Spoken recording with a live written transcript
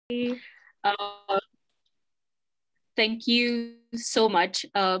Thank you so much.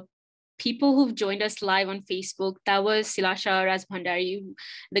 People who've joined us live on Facebook, that was Silasha Razbhandari,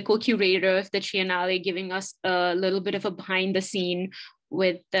 the co-curator of the Triennale, giving us a little bit of a behind the scene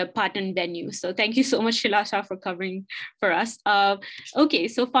with the pattern venue. So thank you so much, Silasha, for covering for us. Okay,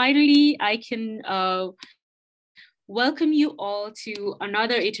 so finally, I can welcome you all to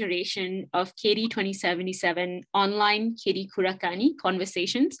another iteration of KT2077 online KT Kurakani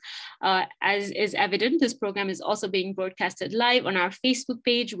conversations. As is evident, this program is also being broadcasted live on our Facebook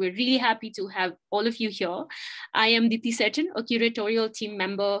page. We're really happy to have all of you here. I am Dipti, Sherchan, a curatorial team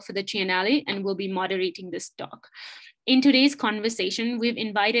member for the Triennale, and will be moderating this talk. In today's conversation, we've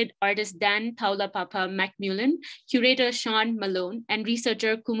invited artist Dan Taulapapa McMullin, curator Sean Mallon, and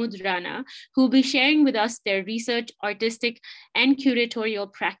researcher Kumud Rana, who will be sharing with us their research, artistic, and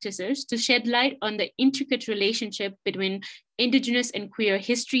curatorial practices to shed light on the intricate relationship between Indigenous and queer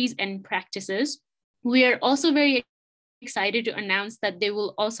histories and practices. We are also very excited to announce that they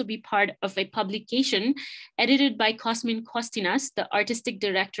will also be part of a publication edited by Cosmin Kostinas, the artistic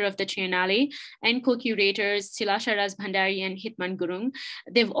director of the Triennale, and co-curators Silasha Razbhandari and Hitman Gurung.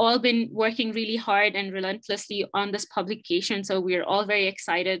 They've all been working really hard and relentlessly on this publication, so we're all very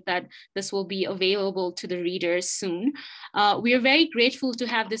excited that this will be available to the readers soon. We are very grateful to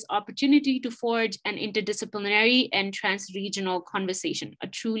have this opportunity to forge an interdisciplinary and trans-regional conversation, a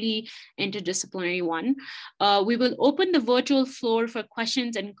truly interdisciplinary one. We will open the virtual floor for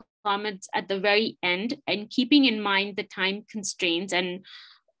questions and comments at the very end, and keeping in mind the time constraints and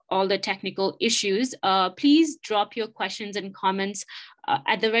all the technical issues, please drop your questions and comments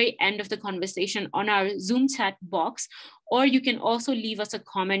at the very end of the conversation on our Zoom chat box, or you can also leave us a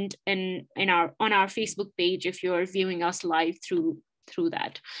comment on our Facebook page if you're viewing us live through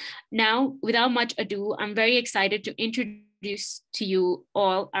that. Now, without much ado, I'm very excited to introduce to you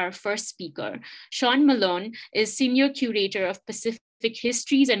all our first speaker. Sean Mallon is Senior Curator of Pacific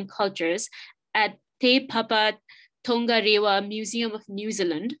Histories and Cultures at Te Papa Tongarewa Museum of New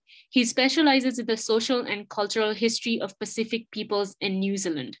Zealand. He specializes in the social and cultural history of Pacific peoples in New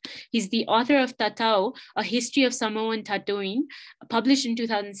Zealand. He's the author of Tatau, A History of Samaon Tattooing, published in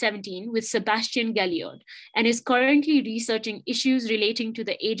 2017 with Sebastian Galliot, and is currently researching issues relating to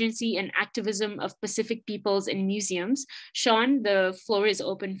the agency and activism of Pacific peoples in museums. Sean, the floor is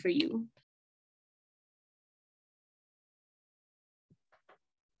open for you.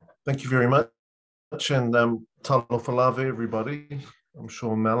 Thank you very much. And talofa lave, everybody. I'm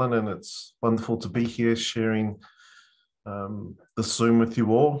Sean Mallon, and it's wonderful to be here sharing the Zoom with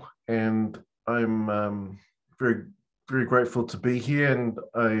you all. And I'm very, very grateful to be here. And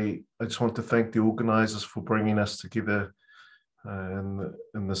I just want to thank the organizers for bringing us together in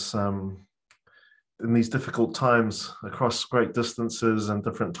these difficult times across great distances and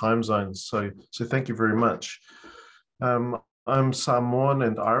different time zones. So thank you very much. I'm Samoan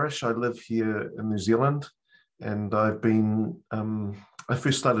and Irish. I live here in New Zealand, and I've been, I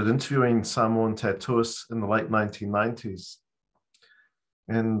first started interviewing Samoan tattooists in the late 1990s.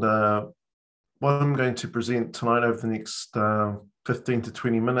 And what I'm going to present tonight over the next 15 to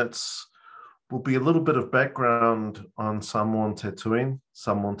 20 minutes will be a little bit of background on Samoan tattooing,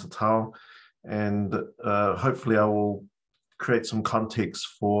 Samoan tatau, and hopefully I will create some context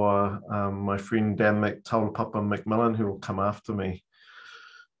for my friend Dan Taulapapa McMullin, who will come after me.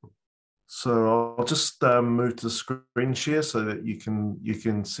 So I'll just move to the screen share so that you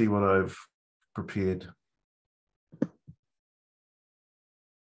can see what I've prepared.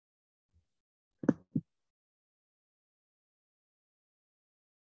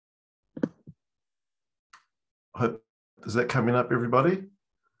 Hope, is that coming up, everybody?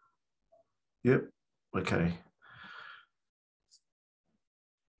 Yep. Okay.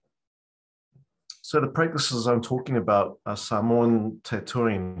 So the practices I'm talking about are Samoan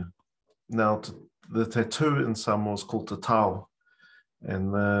tattooing. Now, the tattoo in Samoa is called tatau,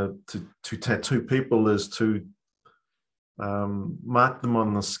 and to tattoo people is to mark them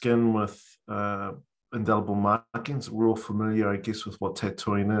on the skin with indelible markings. We're all familiar, I guess, with what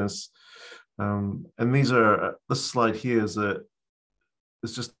tattooing is. And these are, this slide here is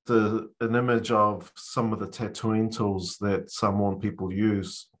just an image of some of the tattooing tools that Samoan people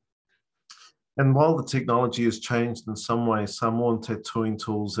use. And while the technology has changed in some ways, Samoan tattooing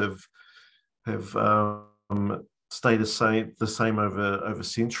tools have stayed the same over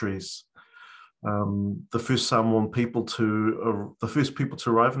centuries. The first people to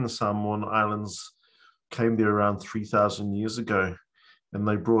arrive in the Samoan Islands came there around 3,000 years ago, and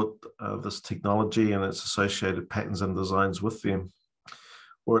they brought this technology and its associated patterns and designs with them,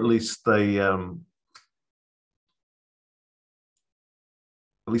 or at least they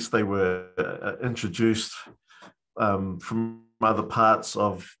least they were introduced from other parts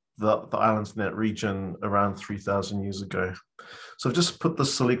of the islands in that region around 3,000 years ago. So I've just put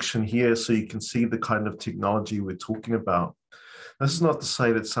this selection here so you can see the kind of technology we're talking about. This is not to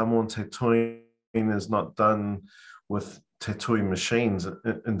say that Samoan tattooing is not done with tattooing machines.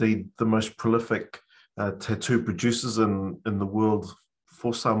 Indeed, the most prolific tattoo producers in the world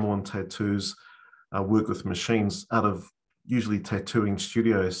for Samoan tattoos work with machines out of usually tattooing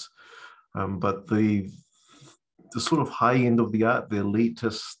studios. But the sort of high end of the art, the elite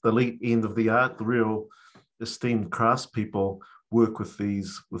end of the art, the real esteemed craftspeople work with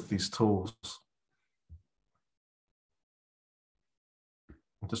these tools.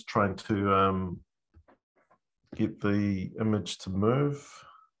 I'm just trying to get the image to move.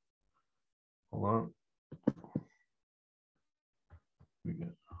 Hold on. Here we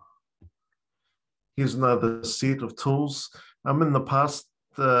go. Here's another set of tools. In the past,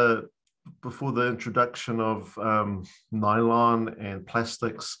 before the introduction of nylon and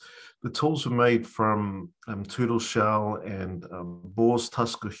plastics, the tools were made from turtle shell and boar's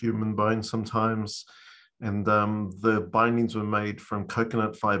tusk or human bone sometimes, and the bindings were made from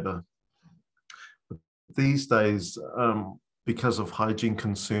coconut fiber. These days, because of hygiene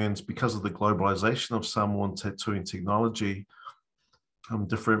concerns, because of the globalization of Samoan tattooing technology,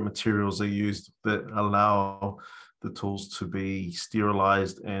 different materials are used that allow the tools to be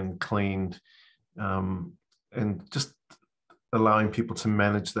sterilized and cleaned, and just allowing people to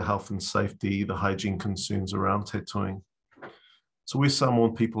manage the health and safety, the hygiene concerns around tattooing. So where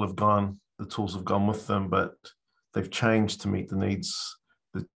Samoan people have gone, the tools have gone with them, but they've changed to meet the needs,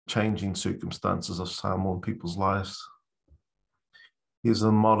 the changing circumstances of Samoan people's lives. Here's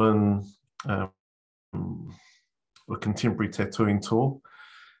a modern or contemporary tattooing tool,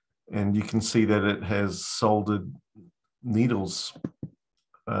 and you can see that it has soldered needles.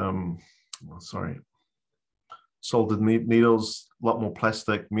 Soldered needles, a lot more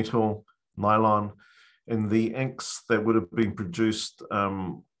plastic, metal, nylon, and the inks that would have been produced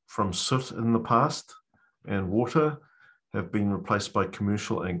from soot in the past and water have been replaced by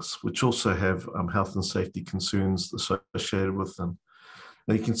commercial inks, which also have health and safety concerns associated with them.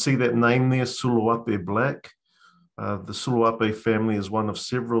 Now you can see that name there, Suluape Black. The Suluape family is one of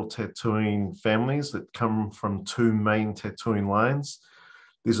several tattooing families that come from two main tattooing lines.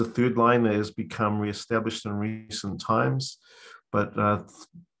 There's a third line that has become re-established in recent times, but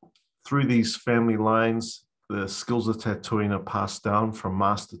through these family lines, the skills of tattooing are passed down from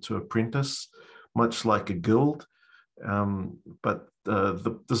master to apprentice, much like a guild. But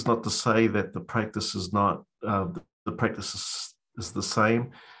this is not to say that the practice is not, the practice is the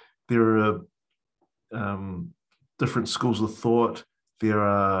same. There are different schools of thought. There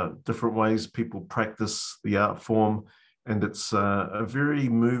are different ways people practice the art form, and it's a very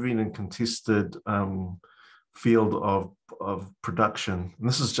moving and contested field of production. And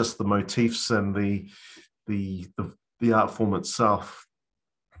this is just the motifs and the art form itself.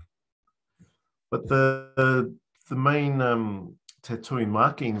 But the main tattooing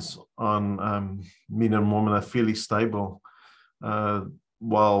markings on men and women are fairly stable.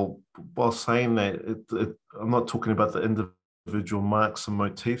 While saying that, I'm not talking about the individual marks and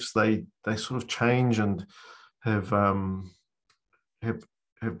motifs. They sort of change and have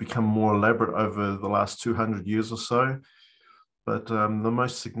become more elaborate over the last 200 years or so. But the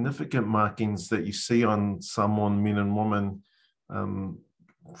most significant markings that you see on Samoan men and women,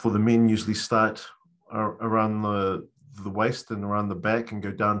 for the men, usually start around the waist and around the back and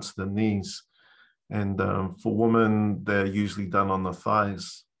go down to the knees. And for women, they're usually done on the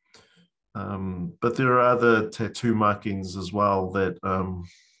thighs. But there are other tattoo markings as well that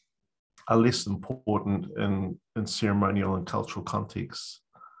are less important in ceremonial and cultural contexts.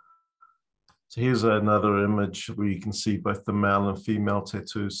 So here's another image where you can see both the male and female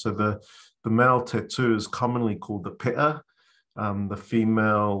tattoos. So the male tattoo is commonly called the pea. The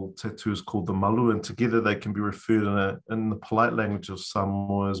female tattoo is called the malu, and together they can be referred in the polite language of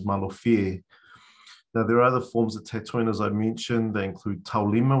Samoa as malofie. Now, there are other forms of tattooing, as I mentioned. They include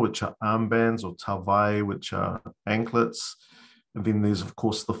taulima, which are armbands, or tawai, which are anklets. And then there's, of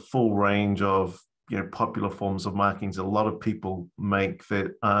course, the full range of popular forms of markings a lot of people make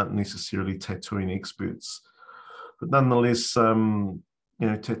that aren't necessarily tattooing experts. But nonetheless,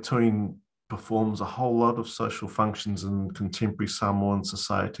 tattooing performs a whole lot of social functions in contemporary Samoan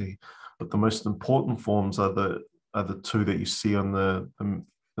society. But the most important forms are the two that you see on the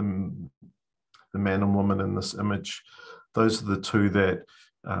man and woman in this image. Those are the two that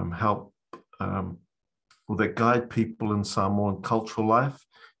help or that guide people in Samoan cultural life,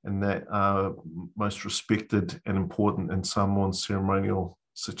 and that are most respected and important in Samoan ceremonial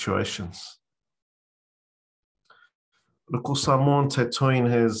situations. Of course, Samoan tattooing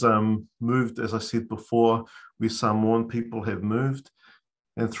has moved, as I said before, where Samoan people have moved.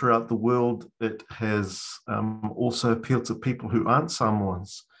 And throughout the world, it has also appealed to people who aren't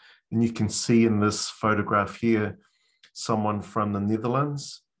Samoans. And you can see in this photograph here, someone from the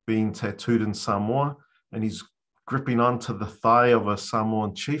Netherlands being tattooed in Samoa, and he's gripping onto the thigh of a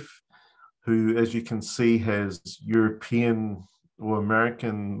Samoan chief who, as you can see, has European or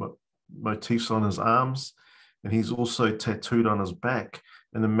American motifs on his arms. And he's also tattooed on his back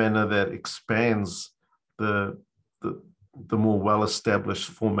in a manner that expands the more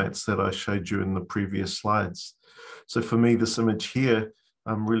well-established formats that I showed you in the previous slides. So for me, this image here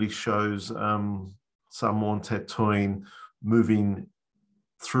really shows Samoan tattooing moving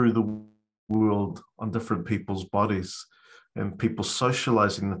through the world on different people's bodies and people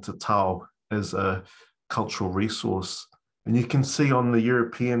socializing the tatau as a cultural resource. And you can see on the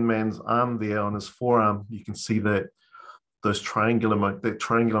European man's arm there, on his forearm, you can see that that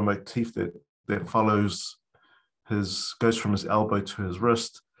triangular motif that follows goes from his elbow to his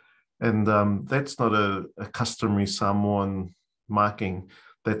wrist. And that's not a customary Samoan marking.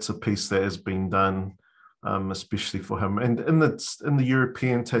 That's a piece that has been done especially for him. And in the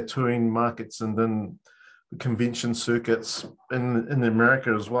European tattooing markets and then the convention circuits in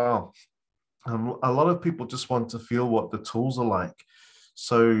America as well, a lot of people just want to feel what the tools are like.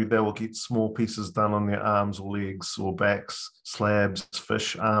 So they will get small pieces done on their arms or legs or backs, slabs,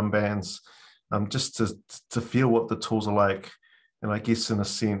 fish, armbands, just to feel what the tools are like. And I guess in a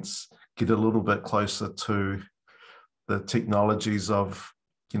sense, get a little bit closer to the technologies of,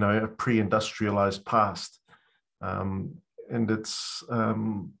 a pre-industrialized past. And it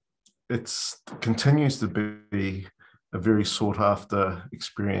continues to be a very sought after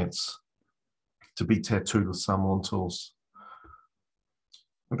experience to be tattooed with Samoan tools.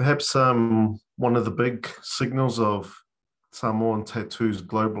 And perhaps one of the big signals of Samoan tattoos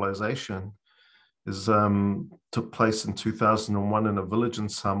globalization took place in 2001 in a village in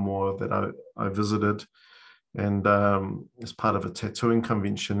Samoa that I visited, and as part of a tattooing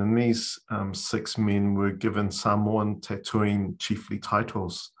convention. And these 6 men were given Samoan tattooing chiefly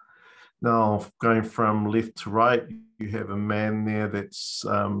titles. Now, going from left to right, you have a man there that's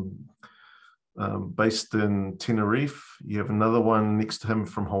based in Tenerife. You have another one next to him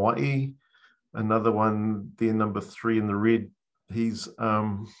from Hawaii. Another one there, number 3 in the red. He's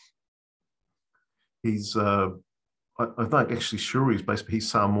I'm not actually sure where he's based, but he's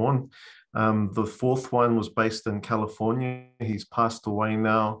Samoan. The 4th one was based in California. He's passed away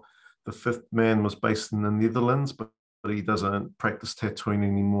now. The 5th man was based in the Netherlands, but he doesn't practice tattooing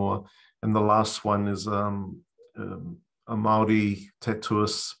anymore. And the last one is a Māori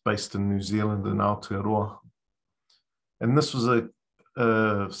tattooist based in New Zealand in Aotearoa. And this was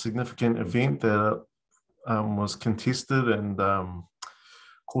a significant event that was contested and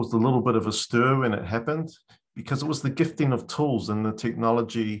caused a little bit of a stir when it happened, because it was the gifting of tools and the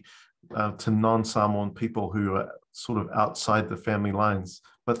technology to non-Samoan people who are sort of outside the family lines.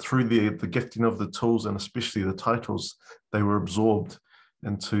 But through the gifting of the tools, and especially the titles, they were absorbed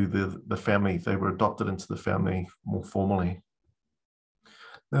into the family. They were adopted into the family more formally.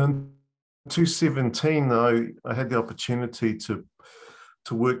 Now, in 2017, I had the opportunity to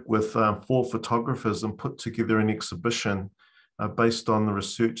work with 4 photographers and put together an exhibition based on the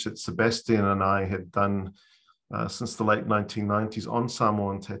research that Sebastian and I had done since the late 1990s on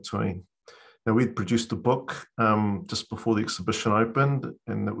Samoan tattooing. Now, we'd produced a book just before the exhibition opened,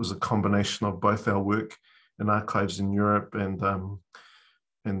 and it was a combination of both our work in archives in Europe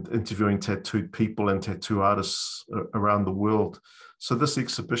and interviewing tattooed people and tattoo artists around the world. So this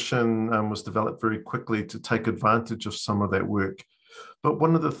exhibition was developed very quickly to take advantage of some of that work. But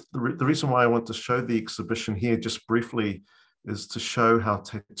one of the reason why I want to show the exhibition here just briefly is to show how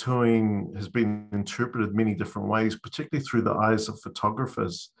tattooing has been interpreted many different ways, particularly through the eyes of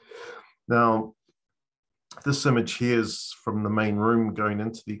photographers. Now, this image here is from the main room going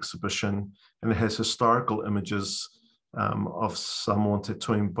into the exhibition, and it has historical images of Samoan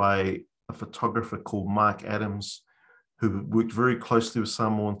tattooing by a photographer called Mark Adams, who worked very closely with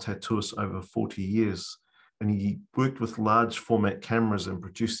Samoan tattooists over 40 years. And he worked with large format cameras and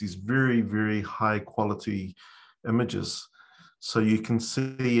produced these very, very high quality images. So you can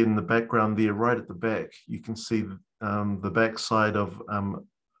see in the background there, right at the back, you can see the backside of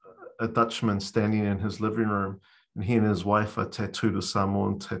a Dutchman standing in his living room, and he and his wife are tattooed with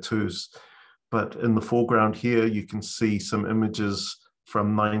Samoan tattoos. But in the foreground here, you can see some images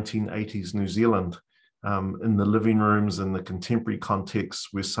from 1980s New Zealand in the living rooms in the contemporary context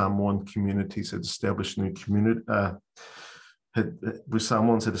where Samoan communities had established new where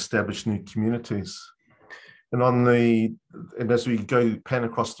Samoans had established new communities. And as we pan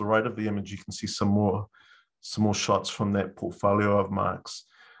across the right of the image, you can see some more shots from that portfolio of marks.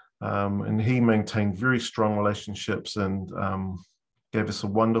 And he maintained very strong relationships and gave us a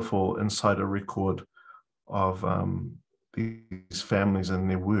wonderful insider record of these families and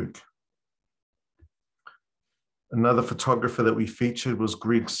their work. Another photographer that we featured was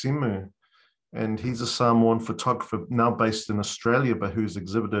Greg Semu, and he's a Samoan photographer now based in Australia, but who's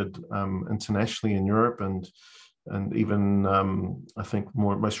exhibited internationally in Europe and even I think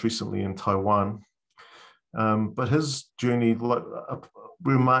most recently in Taiwan. But his journey,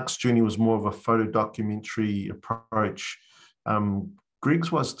 where Mark's journey was more of a photo documentary approach,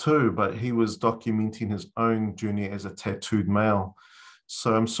 Greg's was too, but he was documenting his own journey as a tattooed male.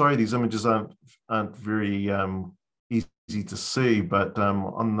 So I'm sorry these images aren't very easy to see, but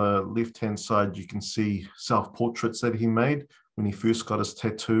on the left-hand side, you can see self-portraits that he made when he first got his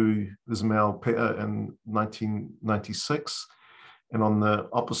tattoo, his male in 1996. And on the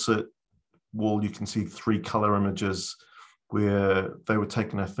opposite wall, you can see 3 color images where they were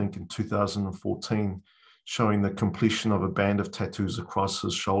taken, I think, in 2014, showing the completion of a band of tattoos across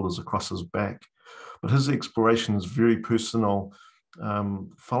his shoulders, across his back. But his exploration is very personal,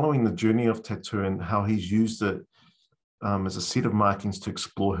 following the journey of tattoo and how he's used it as a set of markings to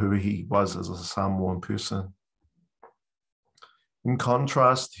explore who he was as a Samoan person. In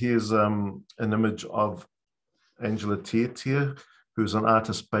contrast, here's an image of Angela Tiatia, who's an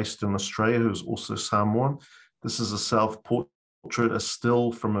artist based in Australia, who's also Samoan. This is a self-portrait, a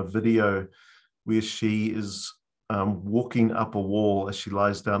still from a video where she is walking up a wall as she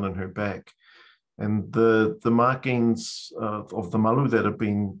lies down on her back. And the markings of the malu that have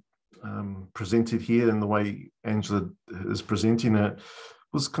been presented here in the way Angela is presenting it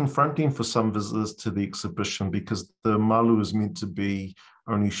was confronting for some visitors to the exhibition, because the malu is meant to be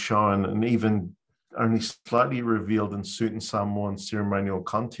only shown and even only slightly revealed in certain Samoan ceremonial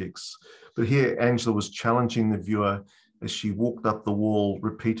contexts. But here Angela was challenging the viewer as she walked up the wall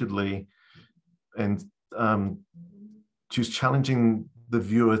repeatedly, and she was challenging the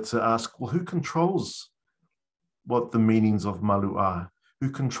viewer to ask, well, who controls what the meanings of malu are? Who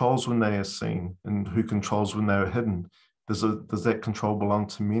controls when they are seen and who controls when they are hidden? Does that control belong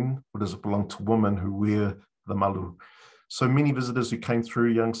to men, or does it belong to women who wear the malu? So many visitors who came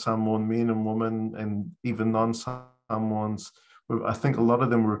through, young Samoan men and women, and even non-Samoans, I think a lot of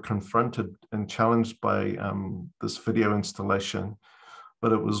them were confronted and challenged by this video installation.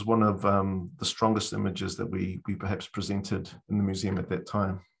 But it was one of the strongest images that we perhaps presented in the museum at that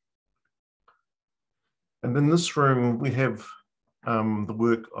time. And in this room, we have the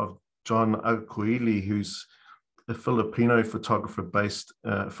work of John Akuili, who's a Filipino photographer based,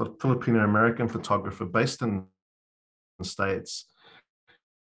 Filipino-American photographer based in the States.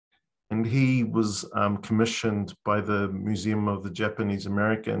 And he was commissioned by the Museum of the Japanese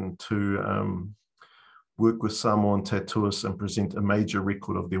American to work with Samoan tattooists and present a major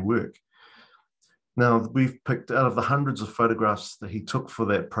record of their work. Now, we've picked out of the hundreds of photographs that he took for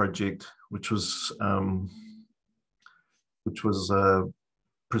that project, which was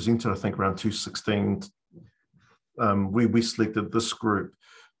presented, I think, around 2016. We selected this group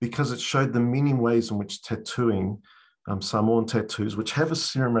because it showed the many ways in which tattooing, Samoan tattoos, which have a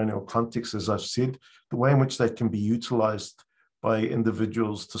ceremonial context, as I've said, the way in which they can be utilized by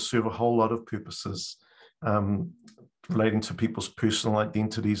individuals to serve a whole lot of purposes, relating to people's personal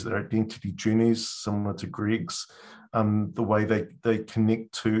identities, their identity journeys, similar to Greg's, the way they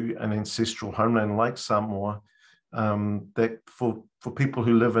connect to an ancestral homeland like Samoa, that for people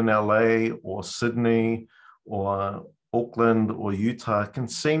who live in LA or Sydney or Auckland or Utah can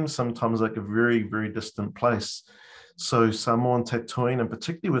seem sometimes like a very, very distant place. So Samoan tattooing, and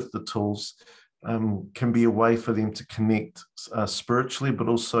particularly with the tools, can be a way for them to connect spiritually, but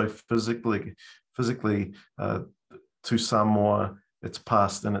also physically to Samoa, its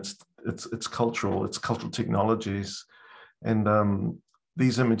past and its cultural technologies. And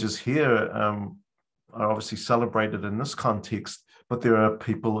these images here are obviously celebrated in this context, but there are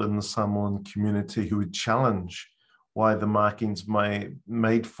people in the Samoan community who would challenge why the markings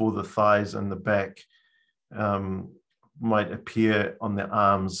made for the thighs and the back might appear on the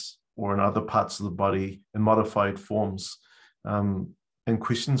arms or in other parts of the body in modified forms. And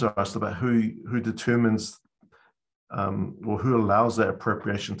questions are asked about who determines or who allows that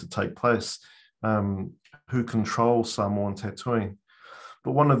appropriation to take place, who controls Samoan tattooing.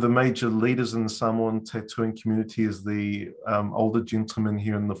 But one of the major leaders in the Samoan tattooing community is the older gentleman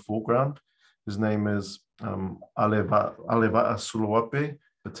here in the foreground. His name is Aleva'a Suluape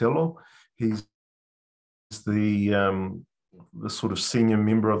Patelo. He's the the sort of senior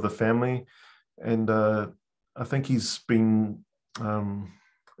member of the family. And I think he's been,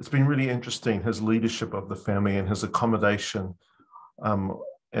 it's been really interesting, his leadership of the family and his accommodation and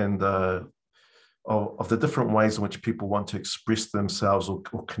of the different ways in which people want to express themselves or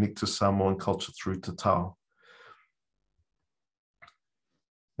connect to Samoan culture through tatau.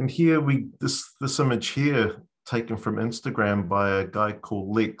 And here this image here, taken from Instagram by a guy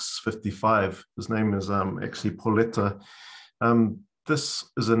called Lex55. His name is actually Pauletta. This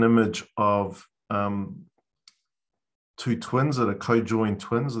is an image of two twins that are co-joined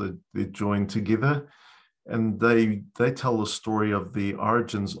twins. They're joined together. And they tell the story of the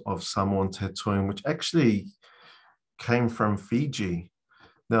origins of Samoan tattooing, which actually came from Fiji.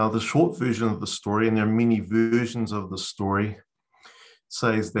 Now, the short version of the story, and there are many versions of the story,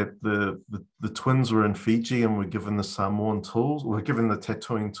 says that the twins were in Fiji and were given the Samoan tools, were given the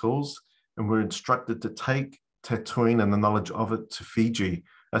tattooing tools, and were instructed to take tattooing and the knowledge of it to Fiji,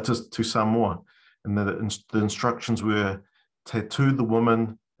 to Samoa. And the instructions were tattoo the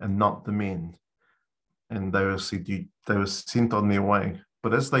woman and not the men. And they were sent on their way.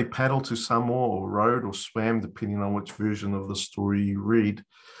 But as they paddled to Samoa or rowed or swam, depending on which version of the story you read,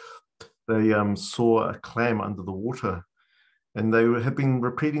 they saw a clam under the water. And they had been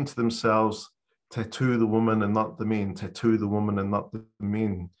repeating to themselves, tattoo the woman and not the men, tattoo the woman and not the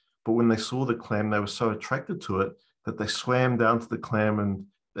men. But when they saw the clam, they were so attracted to it that they swam down to the clam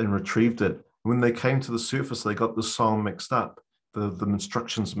and retrieved it. When they came to the surface, they got the song mixed up, the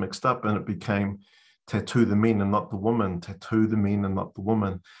instructions mixed up, and it became tattoo the men and not the woman, tattoo the men and not the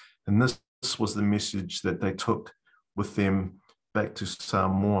woman. And this was the message that they took with them back to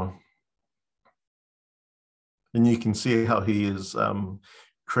Samoa. And you can see how he has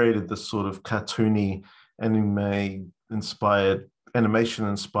created this sort of cartoony, animation-inspired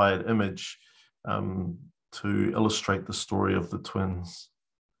image to illustrate the story of the twins.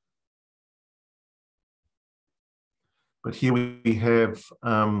 But here we have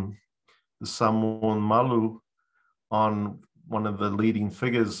the Samoan Malu on one of the leading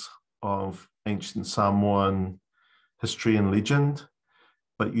figures of ancient Samoan history and legend.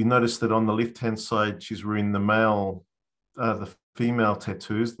 But you notice that on the left-hand side, she's wearing the female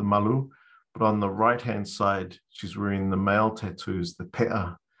tattoos, the Malu, but on the right-hand side, she's wearing the male tattoos, the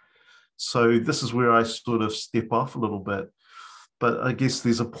Pe'a. So this is where I sort of step off a little bit. But I guess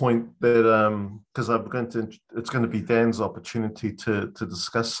there's a point that, because it's going to be Dan's opportunity to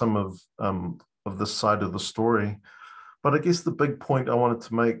discuss some of this side of the story. But I guess the big point I wanted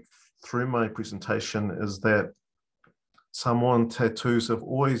to make through my presentation is that Samoan tattoos have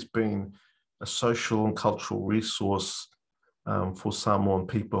always been a social and cultural resource for Samoan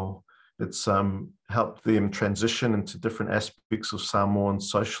people. It's helped them transition into different aspects of Samoan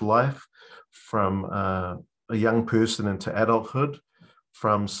social life, from a young person into adulthood,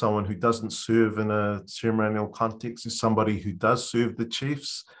 from someone who doesn't serve in a ceremonial context to somebody who does serve the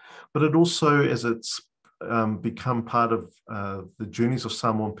chiefs. But it also, as it's become part of the journeys of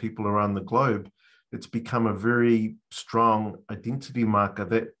Samoan people around the globe, it's become a very strong identity marker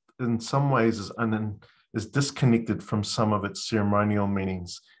that in some ways is disconnected from some of its ceremonial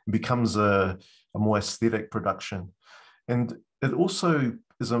meanings and becomes a more aesthetic production. And it also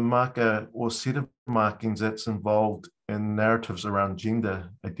is a marker or set of markings that's involved in narratives around gender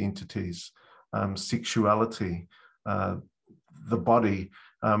identities, sexuality, the body.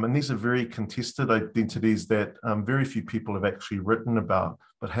 And these are very contested identities that very few people have actually written about,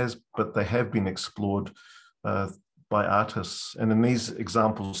 but they have been explored by artists. And in these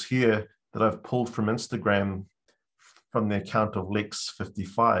examples here that I've pulled from Instagram, from the account of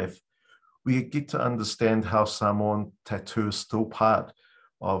Lex55, we get to understand how Samoan tattoo is still part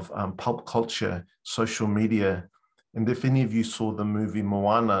of pulp culture, social media. And if any of you saw the movie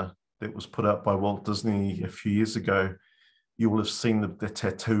Moana that was put out by Walt Disney a few years ago, you will have seen the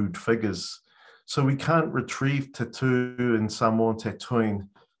tattooed figures. So we can't retrieve tattoo and Samoan tattooing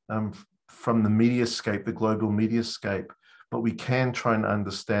from the mediascape, the global mediascape, but we can try and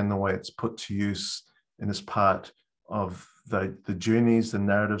understand the way it's put to use and as part of the journeys, the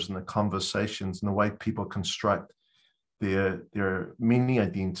narratives, and the conversations, and the way people construct their many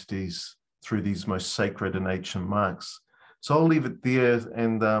identities through these most sacred and ancient marks. So I'll leave it there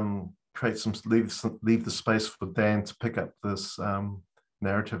and leave the space for Dan to pick up this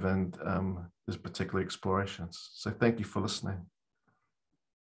narrative and his particular explorations. So thank you for listening.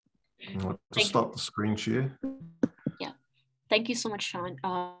 I'll just stop the screen share. Yeah, thank you so much, Sean,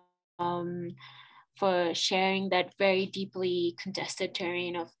 for sharing that very deeply contested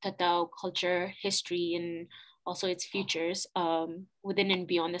terrain of tatau culture, history, and also its futures within and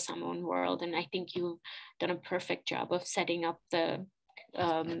beyond the Samaon world. And I think you've done a perfect job of setting up the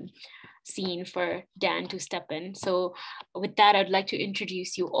scene for Dan to step in. So with that, I'd like to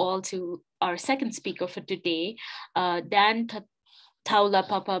introduce you all to our second speaker for today. Dan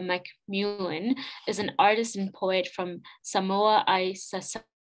Taulapapa McMullin is an artist and poet from Samoa Ai.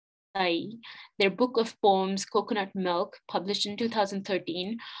 Their book of poems, Coconut Milk, published in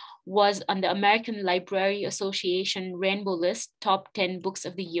 2013, was on the American Library Association Rainbow List Top 10 Books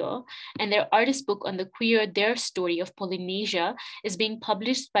of the Year. And their artist book on the queer Their Story of Polynesia is being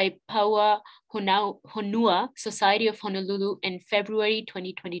published by Paua Honua Society of Honolulu in February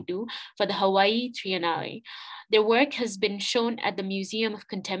 2022 for the Hawaii Triennale. Their work has been shown at the Museum of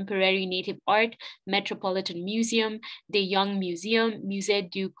Contemporary Native Art, Metropolitan Museum, De Young Museum, Musée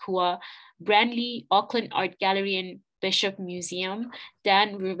du Kua, Branly, Auckland Art Gallery, and Bishop Museum.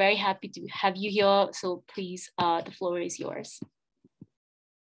 Dan, we're very happy to have you here. So please, the floor is yours.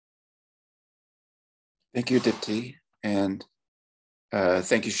 Thank you, Dipti. And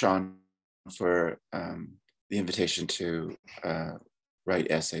thank you, Sean, for the invitation to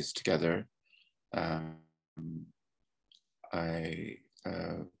write essays together.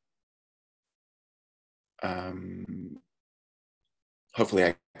 Hopefully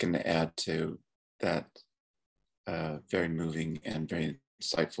I can add to that very moving and very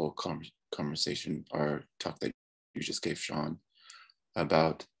insightful conversation or talk that you just gave, Sean,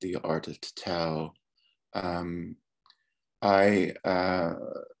 about the art of tatau.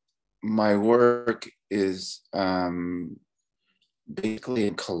 My work is basically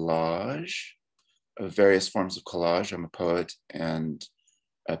a collage of various forms of collage. I'm a poet and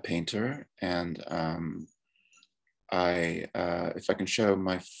a painter, and if I can show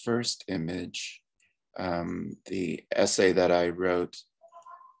my first image, the essay that I wrote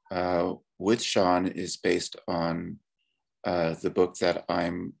with Sean is based on the book that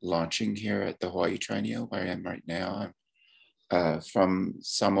I'm launching here at the Hawaii Triennale, where I am right now. I'm from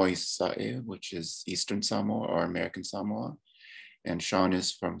Samoa Sae, which is Eastern Samoa or American Samoa, and Sean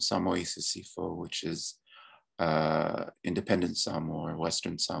is from Samoa Sisifo, which is Independent Samoa or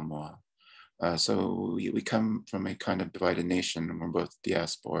Western Samoa. So we come from a kind of divided nation, and we're both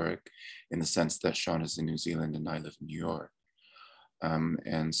diasporic in the sense that Sean is in New Zealand and I live in New York.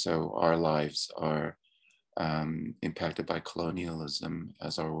 And so our lives are impacted by colonialism,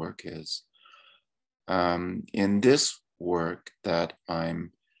 as our work is. In this work that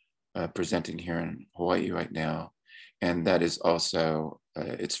I'm presenting here in Hawaii right now, and that is also,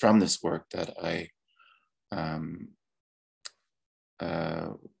 it's from this work that I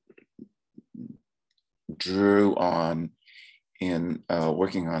drew on in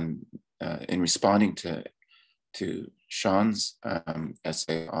working on, in responding to Sean's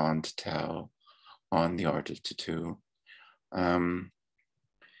essay on tatau, on the art of tattoo.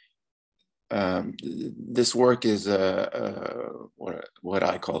 This work is what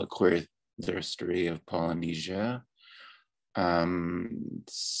I call a queer history of Polynesia. Some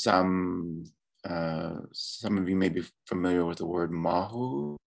of you may be familiar with the word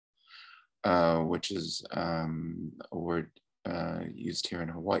mahu, which is a word used here in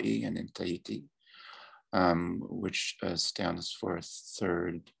Hawaii and in Tahiti, which stands for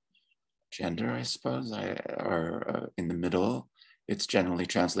third gender, I suppose, or in the middle. It's generally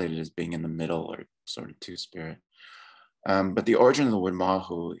translated as being in the middle or sort of two-spirit. But the origin of the word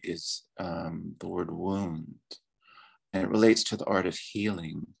mahu is the word wound, and it relates to the art of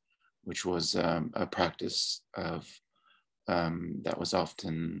healing, which was a practice of that was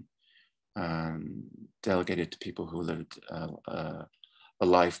often delegated to people who lived a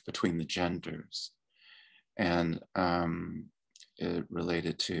life between the genders. And it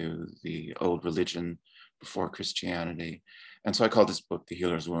related to the old religion before Christianity. And so I call this book The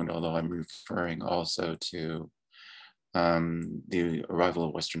Healer's Wound, although I'm referring also to the arrival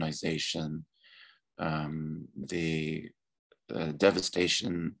of Westernization, the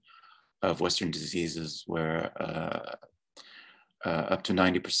devastation of Western diseases, where up to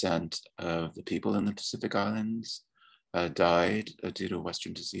 90% of the people in the Pacific Islands died due to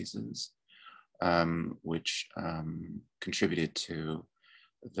Western diseases, which contributed to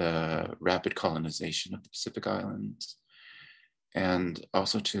the rapid colonization of the Pacific Islands, and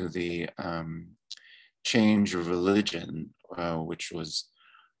also to the change of religion, which was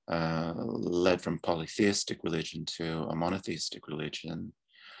led from polytheistic religion to a monotheistic religion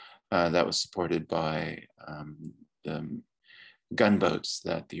that was supported by the gunboats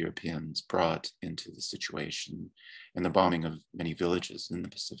that the Europeans brought into the situation and the bombing of many villages in the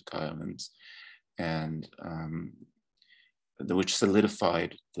Pacific Islands, and which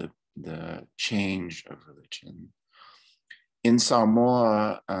solidified the the change of religion. In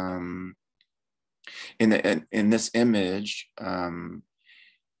Samoa, in this image,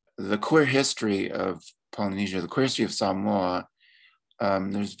 the queer history of Polynesia, the queer history of Samoa,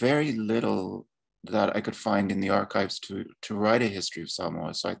 there's very little that I could find in the archives to write a history of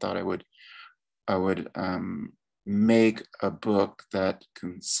Samoa. So I thought I would make a book that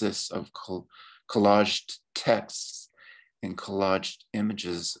consists of collaged texts and collaged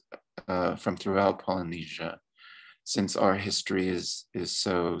images from throughout Polynesia, since our history is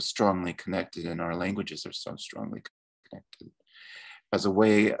so strongly connected and our languages are so strongly connected, as a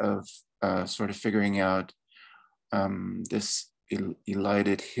way of sort of figuring out this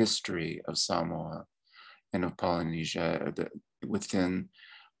elided history of Samoa and of Polynesia within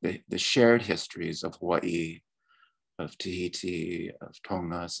the shared histories of Hawaii, of Tahiti, of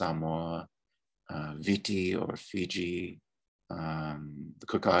Tonga, Samoa, Viti or Fiji, the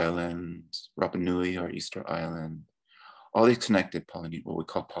Cook Islands, Rapa Nui or Easter Island, all these connected what we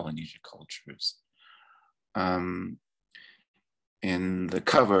call Polynesian cultures. In the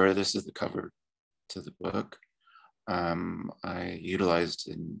cover, this is the cover to the book, I utilized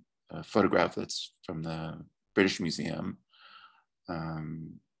a photograph that's from the British Museum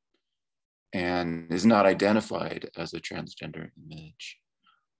and is not identified as a transgender image.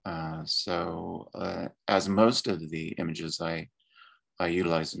 As most of the images I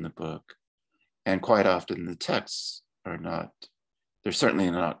utilize in the book, and quite often the texts are not, they're certainly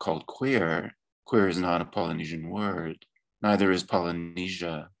not called queer. Queer is not a Polynesian word. Neither is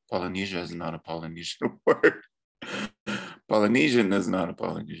Polynesia. Polynesia is not a Polynesian word. Polynesian is not a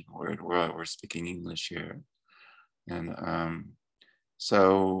Polynesian word. We're speaking English here. And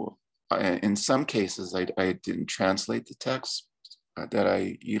in some cases, I didn't translate the text that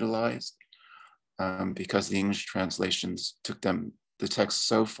I utilized because the English translations took the text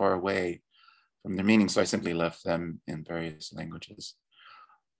so far away from their meaning. So I simply left them in various languages.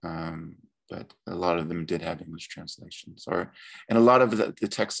 But a lot of them did have English translations, and a lot of the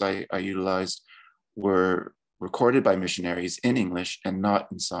texts I utilized were recorded by missionaries in English and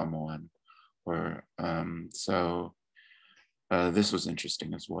not in Samoan. This was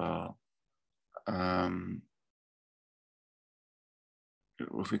interesting as well.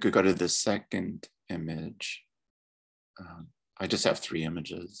 If we could go to the second image, I just have 3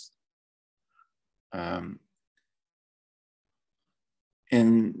 images.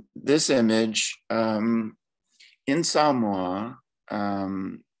 In this image, in Samoa,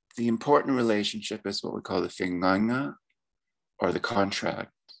 the important relationship is what we call the whinganga, or the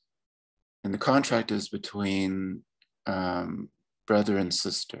contract. And the contract is between brother and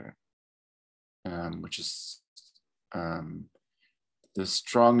sister, which is the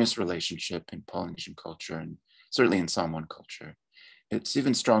strongest relationship in Polynesian culture, and certainly in Samoan culture. It's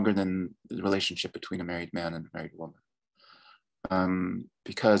even stronger than the relationship between a married man and a married woman.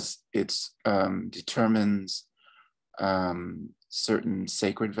 Because it determines certain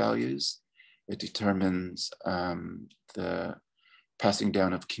sacred values. It determines the passing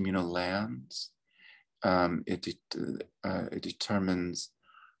down of communal lands. It determines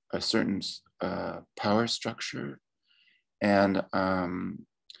a certain power structure. And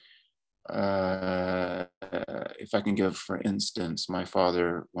if I can give, for instance, my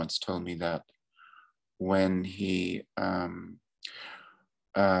father once told me that when he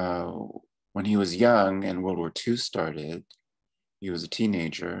was young and World War II started, he was a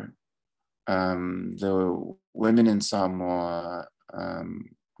teenager, the women in Samoa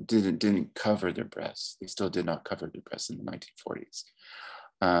didn't cover their breasts. They still did not cover their breasts in the 1940s.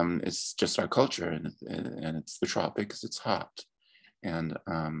 It's just our culture, and it's the tropics, it's hot. And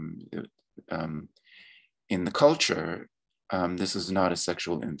in the culture, this is not a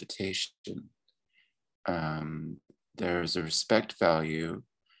sexual invitation. There's a respect value.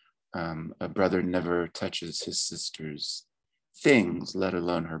 A brother never touches his sister's things, let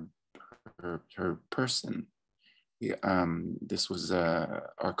alone her person. This was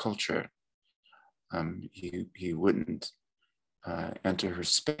our culture. He wouldn't enter her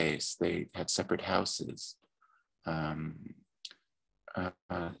space. They had separate houses. When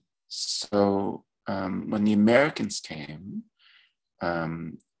the Americans came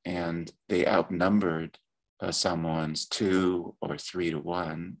and they outnumbered Samoans 2 or 3 to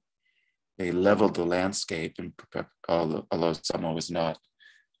 1, they leveled the landscape, and although Samoa was not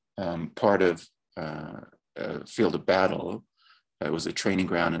part of a field of battle, it was a training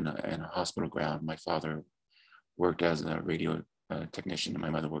ground and a hospital ground. My father worked as a radio technician, and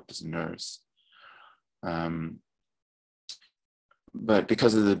my mother worked as a nurse. But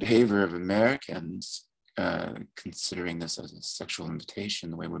because of the behavior of Americans, considering this as a sexual invitation,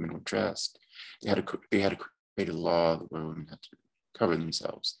 the way women were dressed. They had to create a law where women had to cover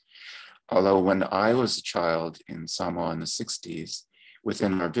themselves. Although when I was a child in Samaon in the 60s,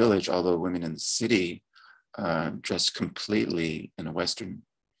 within our village, although women in the city dressed completely in a Western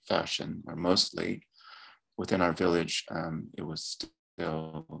fashion, or mostly, within our village, it was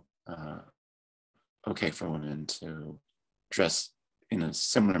still okay for women to dress in a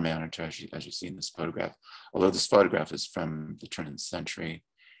similar manner to as you see in this photograph. Although this photograph is from the turn of the century,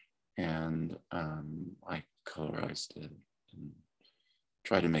 and I colorized it and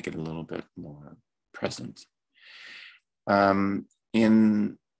tried to make it a little bit more present.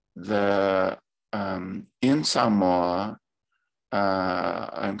 In Samoa,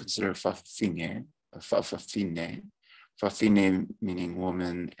 I'm considered fafine, fafine meaning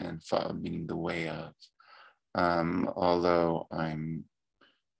woman and fa meaning the way of. Although I'm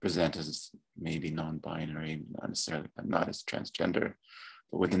presented as maybe non-binary, not necessarily, not as transgender,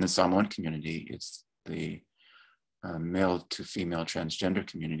 but within the Samoan community, it's the male to female transgender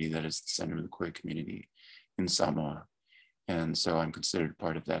community that is the center of the queer community in Samoa. And so I'm considered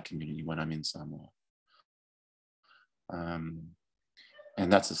part of that community when I'm in Samoa. And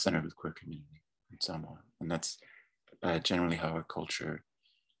that's the center of the queer community in Samoa. And that's generally how our culture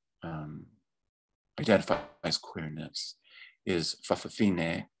identifies queerness, is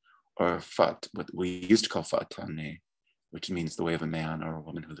fafafine, or fat, what we used to call fatane, which means the way of a man, or a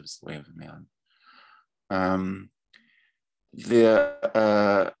woman who lives the way of a man.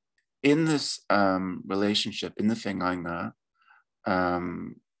 In this relationship, in the Whengainga,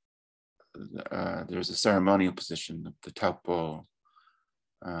 there's a ceremonial position of the taupo,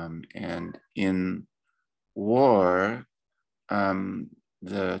 and in war,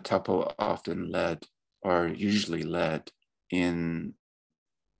 the taupo often led, or usually led, in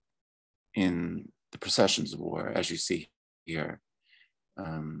the processions of war, as you see here.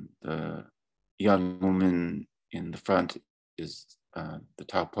 The young woman in the front is the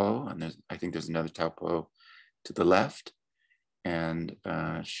taupo, and I think there's another taupo to the left, and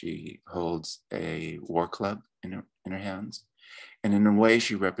she holds a war club in her hands, and in a way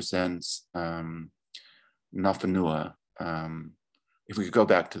she represents Nafanua. If we could go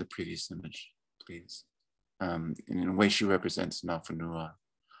back to the previous image, please. And in a way she represents Nafanua.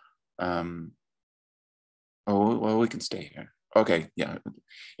 Oh, well, we can stay here. Okay, yeah.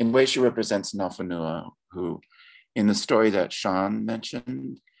 In a way she represents Nafanua, who, in the story that Sean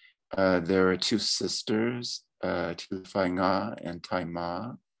mentioned, there are two sisters, Tilufainga and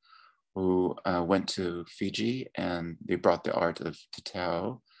Taima, who went to Fiji, and they brought the art of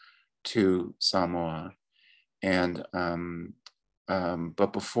tatau to Samoa. And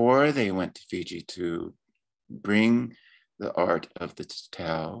but before they went to Fiji to bring the art of the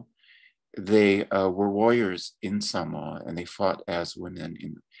tatau, they were warriors in Samoa, and they fought as women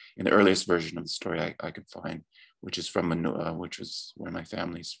in the earliest version of the story I could find, which is from Manua, which was where my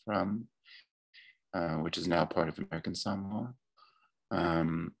family's from, which is now part of American Samoa.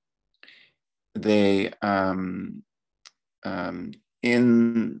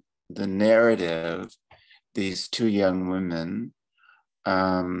 In the narrative, these two young women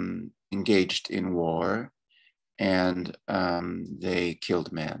engaged in war, and they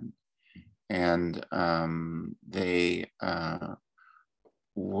killed men. And they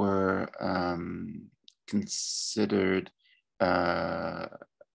were considered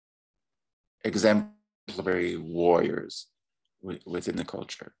exemplary warriors within the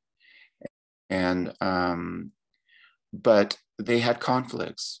culture. And but they had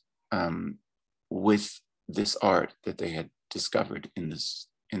conflicts with this art that they had discovered in this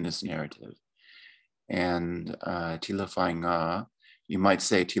narrative. And Tilufainga, you might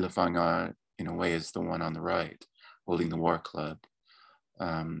say Tilufainga in a way is the one on the right, holding the war club.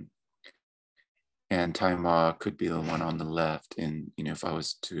 And Taima could be the one on the left, in, if I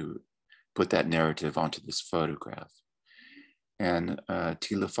was to put that narrative onto this photograph. And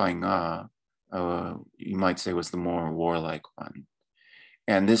Tilufainga, you might say, was the more warlike one.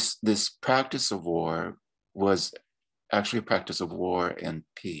 And this practice of war was actually a practice of war and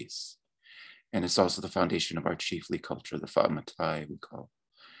peace. And it's also the foundation of our chiefly culture, the Whaamatai, we call.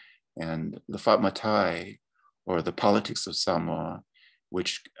 And the Whaamatai, or the politics of Samoa,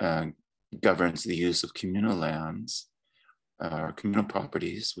 which governs the use of communal lands, or communal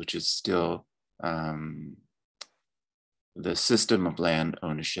properties, which is still the system of land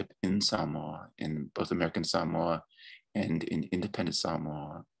ownership in Samoa, in both American Samoa and in independent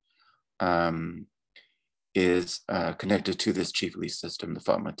Samoa, is connected to this chiefly system, the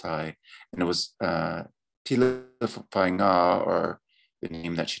Whaamatai. And it was Tilufainga, or the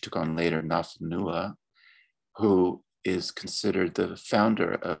name that she took on later, Nafanua, who is considered the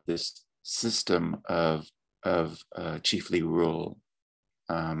founder of this system of chiefly rule,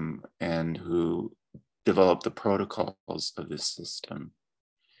 and who developed the protocols of this system.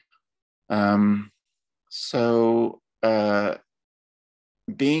 So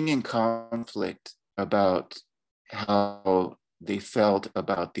being in conflict about how they felt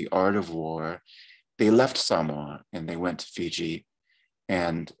about the art of war, they left Samoa and they went to Fiji,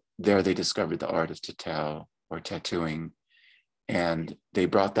 and there they discovered the art of tatau, or tattooing, and they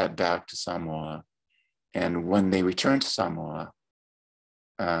brought that back to Samoa. And when they returned to Samoa,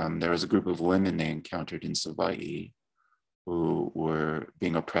 there was a group of women they encountered in Savaii who were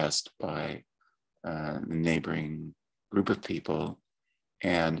being oppressed by the neighboring group of people,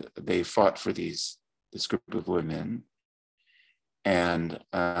 and they fought for this group of women. And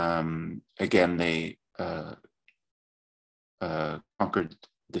again, they conquered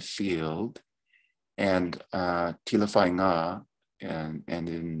the field, and Tilawhai Ngā, and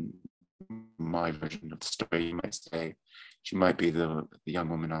in my version of the story, you might say, she might be the young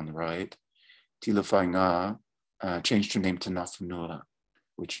woman on the right. Tilawhai Ngā changed her name to Nafunua,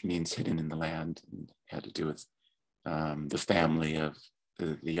 which means hidden in the land, and had to do with the family of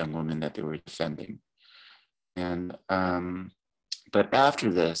the young woman that they were defending. And but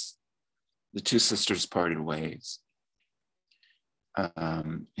after this, the two sisters parted ways.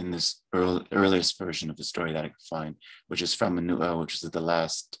 In this earliest version of the story that I could find, which is from Manua, which is the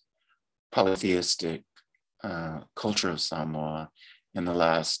last polytheistic culture of Samoa, and the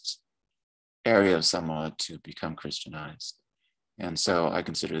last area of Samoa to become Christianized. And so I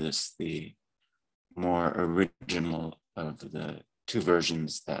consider this the more original of the two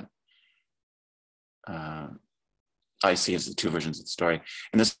versions that I see as the two versions of the story.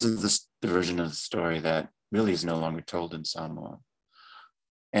 And this is the version of the story that really is no longer told in Samoa.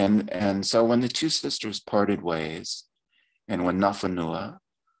 And so when the two sisters parted ways, and when Nafunua,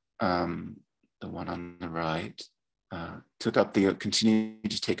 the one on the right, continued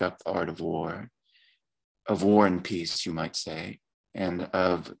to take up the art of war and peace, you might say, and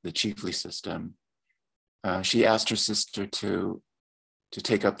of the chiefly system, she asked her sister to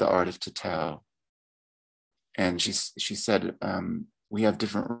take up the art of tatau. And she said, we have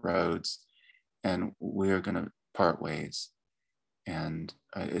different roads, and we're going to part ways. And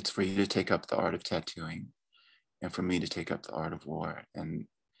it's for you to take up the art of tattooing, and for me to take up the art of war. And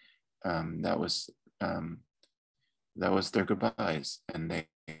that was their goodbyes, and they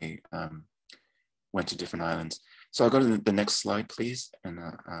went to different islands. So I'll go to the next slide, please. And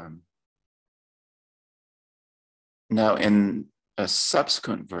now, in a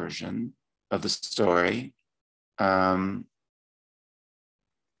subsequent version of the story,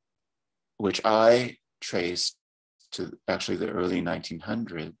 which I traced to actually the early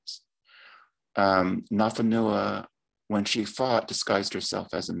 1900s, Nafunua, when she fought, disguised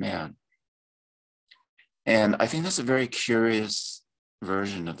herself as a man. And I think that's a very curious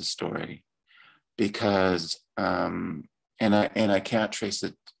version of the story, because, and I can't trace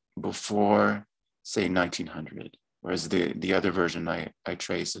it before, say, 1900, whereas the other version I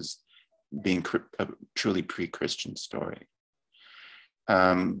trace as being a truly pre-Christian story.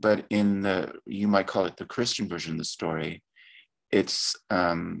 But in you might call it the Christian version of the story, it's,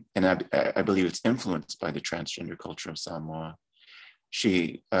 and I believe it's influenced by the transgender culture of Samoa.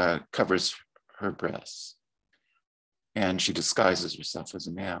 She covers her breasts, and she disguises herself as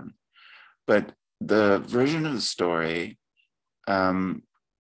a man. But the version of the story,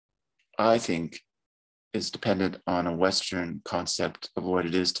 I think, is dependent on a Western concept of what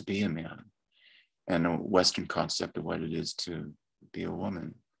it is to be a man, and a Western concept of what it is to be a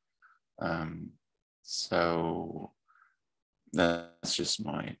woman. So that's just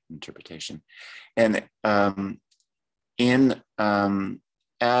my interpretation. And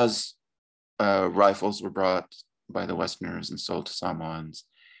as rifles were brought by the Westerners and sold to Samoans,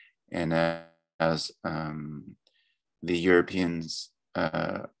 and as the Europeans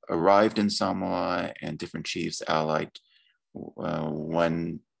arrived in Samoa, and different chiefs allied,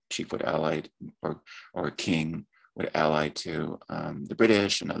 one chief would ally, or a king would ally to the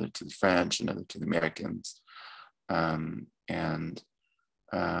British, another to the French, another to the Americans. And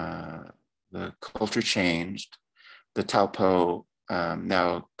the culture changed. The taupo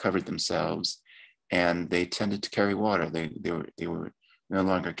now covered themselves, and they tended to carry water. They were no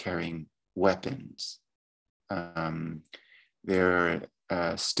longer carrying weapons. They're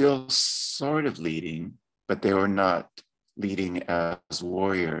still sort of leading, but they were not leading as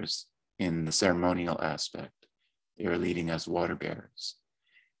warriors in the ceremonial aspect. They were leading as water bearers.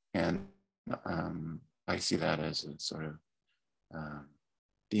 And I see that as a sort of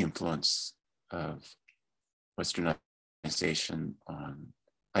the influence of Westernization on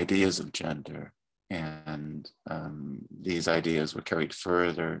ideas of gender. And these ideas were carried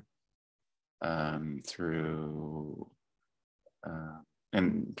further through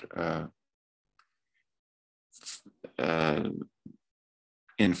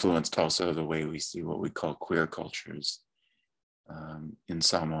influenced also the way we see what we call queer cultures in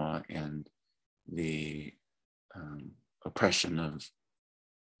Samoa, and the oppression of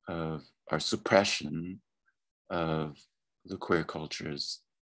our suppression of the queer cultures,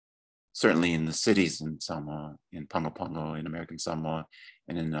 certainly in the cities in Samoa, in Pago Pago, in American Samoa,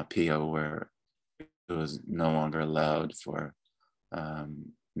 and in Apia, where it was no longer allowed for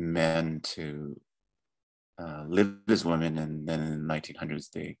men to live as women. And then in the 1900s,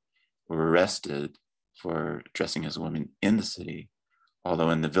 they were arrested for dressing as women in the city, although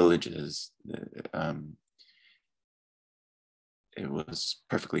in the villages, it was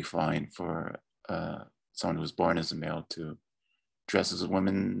perfectly fine for someone who was born as a male to dress as a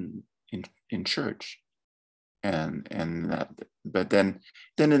woman in church. And that, but then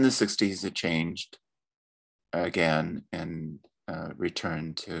in the 60s, it changed again and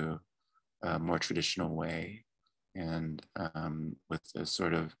returned to a more traditional way. And with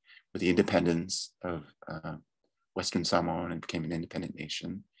the independence of Western Samoa, and it became an independent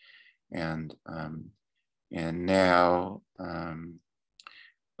nation. And now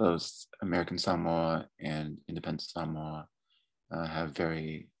both American Samoa and independent Samoa have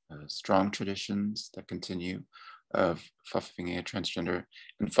very strong traditions that continue of Fa'afafine, transgender,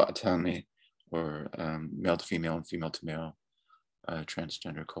 and Fa'atane, or male to female and female to male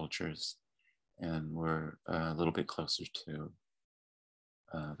transgender cultures. And we're a little bit closer to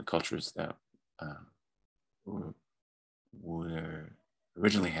the cultures that were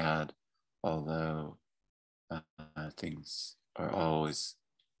originally had, although things are always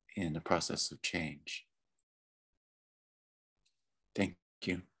in the process of change. Thank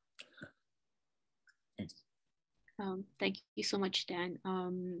you. Thanks. Thank you so much, Dan,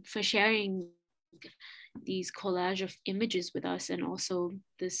 for sharing these collage of images with us, and also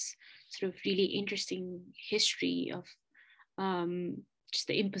this sort of really interesting history of just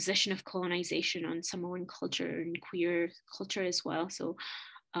the imposition of colonization on Samoan culture and queer culture as well. So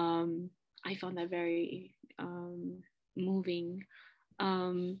I found that very moving.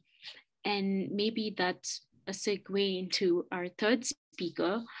 And maybe that's a segue into our third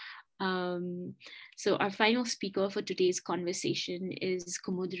speaker. So our final speaker for today's conversation is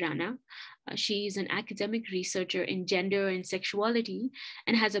Kumud Rana. She is an academic researcher in gender and sexuality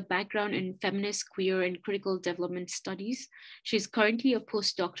and has a background in feminist, queer, and critical development studies. She's currently a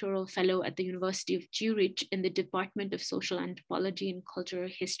postdoctoral fellow at the University of Zurich in the Department of Social Anthropology and Cultural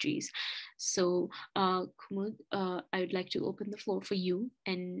Histories. So Kumud, I would like to open the floor for you,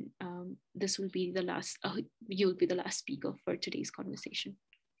 and this will be the last, you'll be the last speaker for today's conversation.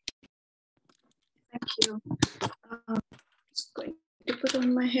 Thank you. Just going to put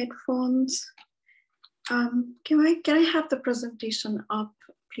on my headphones. Can I have the presentation up,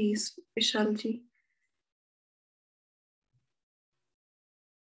 please, Vishalji?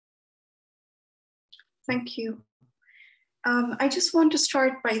 Thank you. I just want to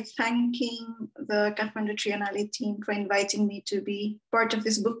start by thanking the Kathmandu Triennale team for inviting me to be part of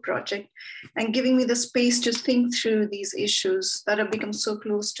this book project and giving me the space to think through these issues that have become so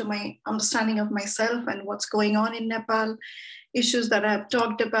close to my understanding of myself and what's going on in Nepal, issues that I've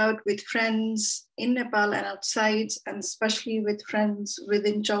talked about with friends in Nepal and outside, and especially with friends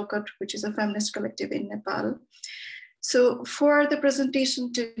within Chalkat, which is a feminist collective in Nepal. So for the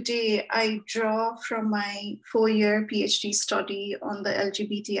presentation today, I draw from my 4-year PhD study on the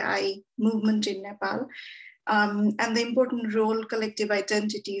LGBTI movement in Nepal, and the important role collective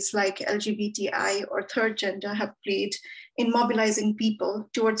identities like LGBTI or third gender have played in mobilizing people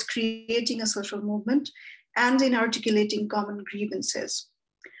towards creating a social movement and in articulating common grievances.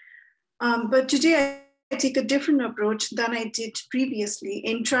 But today I take a different approach than I did previously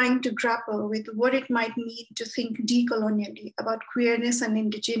in trying to grapple with what it might mean to think decolonially about queerness and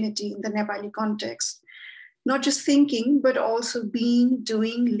indigeneity in the Nepali context. Not just thinking, but also being,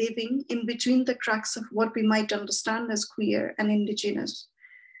 doing, living in between the cracks of what we might understand as queer and indigenous.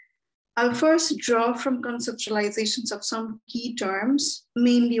 I'll first draw from conceptualizations of some key terms,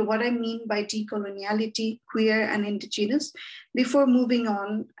 mainly what I mean by decoloniality, queer, and indigenous, before moving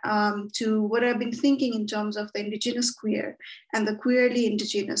on to what I've been thinking in terms of the indigenous queer and the queerly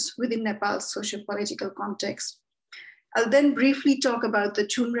indigenous within Nepal's socio-political context. I'll then briefly talk about the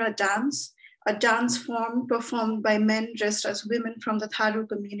Chumra dance, a dance form performed by men dressed as women from the Tharu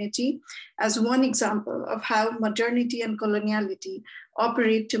community, as one example of how modernity and coloniality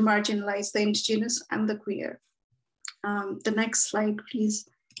operate to marginalize the indigenous and the queer. The next slide, please.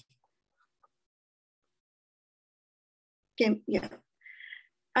 Okay, yeah.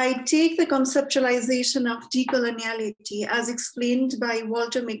 I take the conceptualization of decoloniality as explained by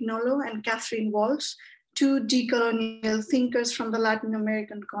Walter Mignolo and Catherine Walsh, two decolonial thinkers from the Latin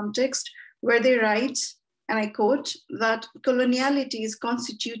American context, where they write, and I quote, that coloniality is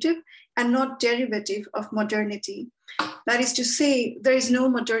constitutive and not derivative of modernity. That is to say, there is no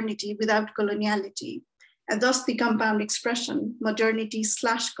modernity without coloniality, and thus the compound expression,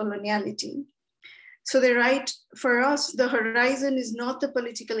 modernity/coloniality. So they write, for us, the horizon is not the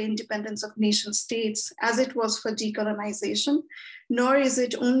political independence of nation states as it was for decolonization, nor is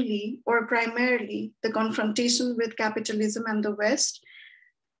it only or primarily the confrontation with capitalism and the West.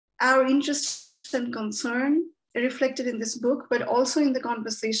 Our interest and concern reflected in this book, but also in the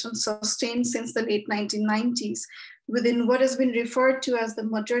conversation sustained since the late 1990s within what has been referred to as the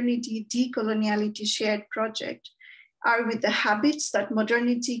Modernity Decoloniality Shared Project, are with the habits that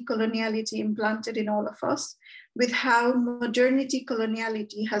modernity coloniality implanted in all of us, with how modernity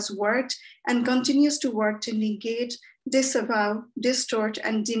coloniality has worked and continues to work to negate, disavow, distort,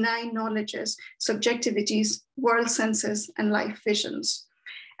 and deny knowledges, subjectivities, world senses, and life visions.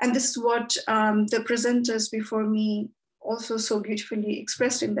 And this is what the presenters before me also so beautifully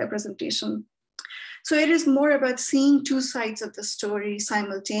expressed in their presentation. So it is more about seeing two sides of the story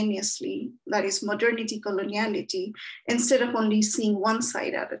simultaneously, that is modernity, coloniality, instead of only seeing one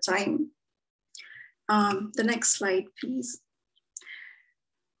side at a time. The next slide, please.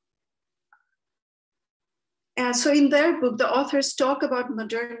 So in their book, the authors talk about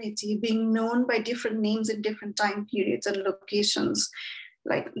modernity being known by different names in different time periods and locations,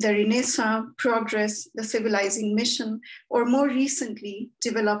 like the Renaissance, progress, the civilizing mission, or more recently,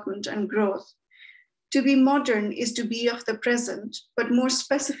 development and growth. To be modern is to be of the present, but more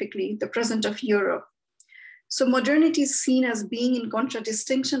specifically, the present of Europe. So modernity is seen as being in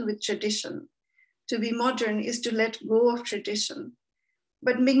contradistinction with tradition. To be modern is to let go of tradition.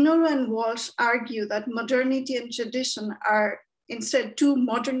 But Mignolo and Walsh argue that modernity and tradition are instead two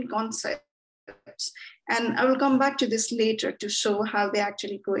modern concepts. And I will come back to this later to show how they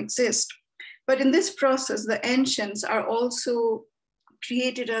actually coexist. But in this process, the ancients are also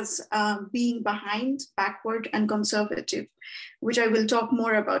created as being behind, backward, and conservative, which I will talk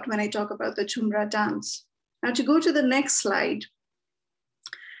more about when I talk about the Chumra dance. Now to go to the next slide,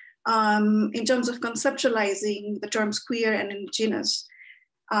 in terms of conceptualizing the terms queer and indigenous,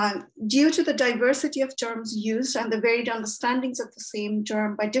 due to the diversity of terms used and the varied understandings of the same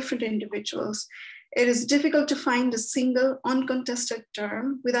term by different individuals, it is difficult to find a single uncontested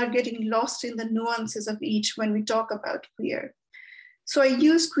term without getting lost in the nuances of each when we talk about queer. So I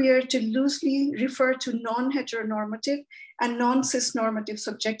use queer to loosely refer to non-heteronormative and non-cis-normative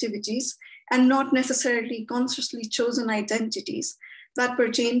subjectivities and not necessarily consciously chosen identities that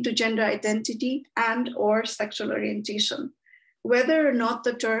pertain to gender identity and or sexual orientation, whether or not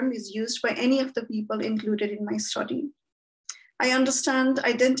the term is used by any of the people included in my study. I understand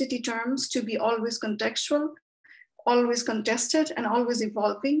identity terms to be always contextual, always contested, and always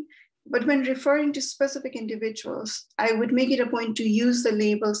evolving. But when referring to specific individuals, I would make it a point to use the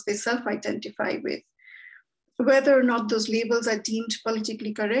labels they self-identify with, whether or not those labels are deemed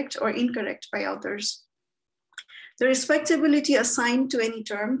politically correct or incorrect by others. The respectability assigned to any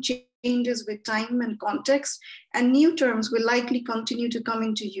term changes with time and context, and new terms will likely continue to come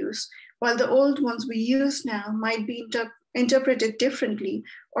into use, while the old ones we use now might be interpreted differently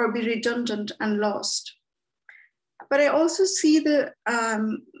or be redundant and lost. But I also see the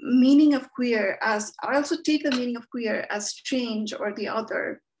meaning of queer as, I also take the meaning of queer as strange or the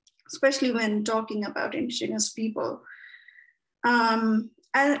other, especially when talking about indigenous people. And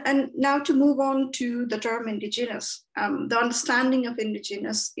now to move on to the term indigenous, the understanding of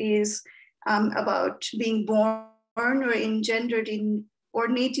indigenous is about being born or engendered in or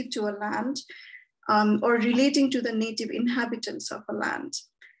native to a land or relating to the native inhabitants of a land.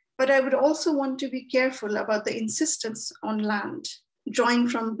 But I would also want to be careful about the insistence on land, drawing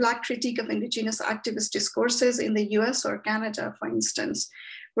from Black critique of indigenous activist discourses in the US or Canada, for instance,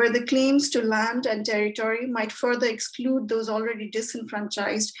 where the claims to land and territory might further exclude those already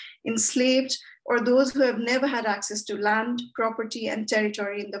disenfranchised, enslaved, or those who have never had access to land, property, and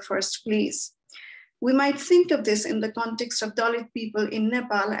territory in the first place. We might think of this in the context of Dalit people in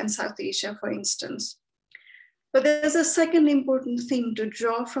Nepal and South Asia, for instance. But there's a second important thing to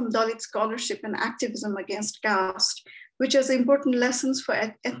draw from Dalit scholarship and activism against caste, which has important lessons for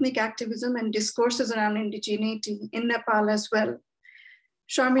ethnic activism and discourses around indigeneity in Nepal as well.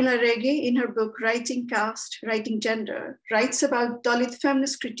 Sharmila Rege, in her book Writing Caste, Writing Gender, writes about Dalit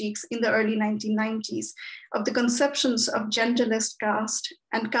feminist critiques in the early 1990s of the conceptions of genderless caste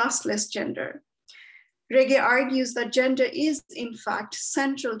and casteless gender. Rege argues that gender is, in fact,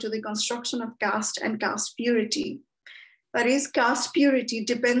 central to the construction of caste and caste purity. That is, caste purity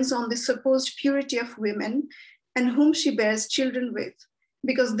depends on the supposed purity of women and whom she bears children with,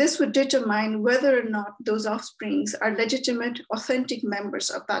 because this would determine whether or not those offsprings are legitimate, authentic members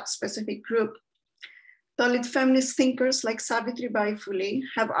of that specific group. Dalit feminist thinkers like Savitribai Phule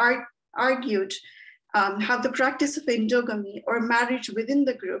have argued how the practice of endogamy or marriage within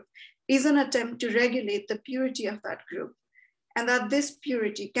the group is an attempt to regulate the purity of that group, and that this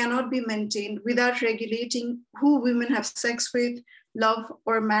purity cannot be maintained without regulating who women have sex with, love,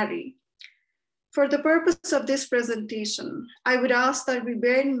 or marry. For the purpose of this presentation, I would ask that we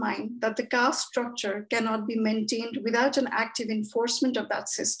bear in mind that the caste structure cannot be maintained without an active enforcement of that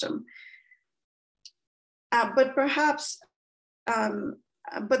system. But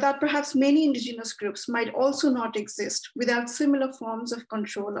that perhaps many indigenous groups might also not exist without similar forms of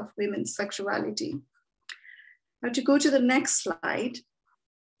control of women's sexuality. Now, to go to the next slide,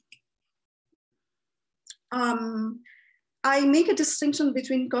 I make a distinction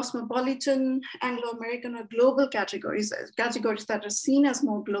between cosmopolitan, Anglo-American, or global categories that are seen as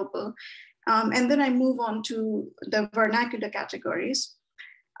more global. And then I move on to the vernacular categories.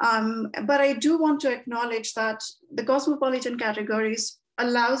 But I do want to acknowledge that the cosmopolitan categories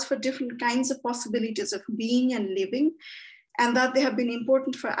allows for different kinds of possibilities of being and living, and that they have been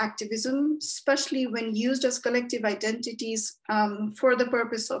important for activism, especially when used as collective identities for the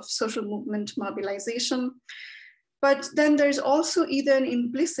purpose of social movement mobilization. But then there's also either an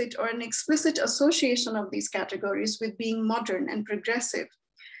implicit or an explicit association of these categories with being modern and progressive.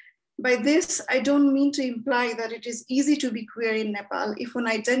 By this, I don't mean to imply that it is easy to be queer in Nepal if one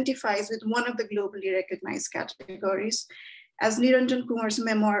identifies with one of the globally recognized categories, as Niranjan Kumar's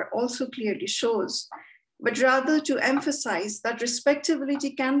memoir also clearly shows, but rather to emphasize that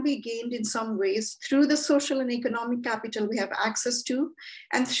respectability can be gained in some ways through the social and economic capital we have access to,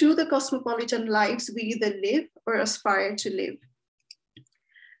 and through the cosmopolitan lives we either live or aspire to live.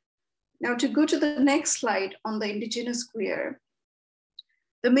 Now, to go to the next slide on the indigenous queer,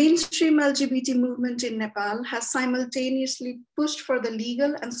 the mainstream LGBT movement in Nepal has simultaneously pushed for the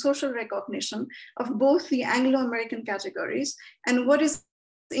legal and social recognition of both the Anglo-American categories and what is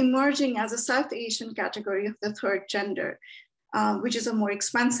emerging as a South Asian category of the third gender, which is a more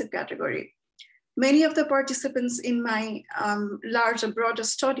expansive category. Many of the participants in my larger, broader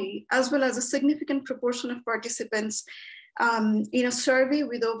study, as well as a significant proportion of participants in a survey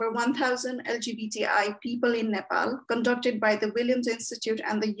with over 1,000 LGBTI people in Nepal, conducted by the Williams Institute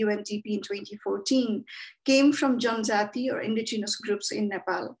and the UNDP in 2014, came from Janjati or indigenous groups in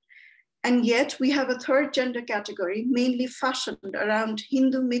Nepal. And yet we have a third gender category, mainly fashioned around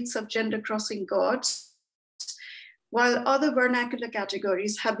Hindu myths of gender crossing gods, while other vernacular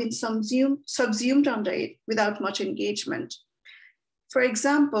categories have been subsumed under it without much engagement. For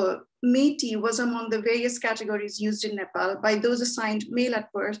example, Meiti was among the various categories used in Nepal by those assigned male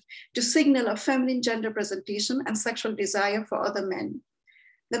at birth to signal a feminine gender presentation and sexual desire for other men.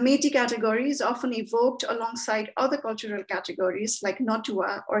 The Meiti category is often evoked alongside other cultural categories like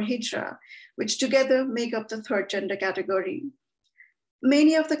Natua or Hijra, which together make up the third gender category.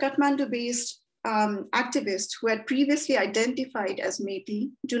 Many of the Kathmandu-based activists who had previously identified as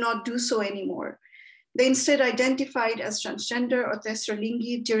Meiti do not do so anymore. They instead identified as transgender or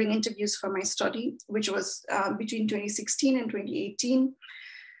Tesralingi during interviews for my study, which was between 2016 and 2018.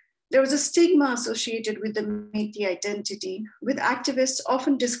 There was a stigma associated with the Meiti identity, with activists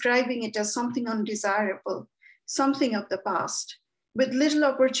often describing it as something undesirable, something of the past. With little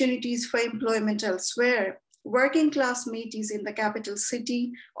opportunities for employment elsewhere, working class Métis in the capital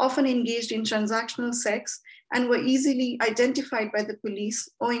city often engaged in transactional sex and were easily identified by the police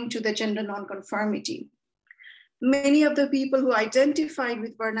owing to the gender nonconformity. Many of the people who identified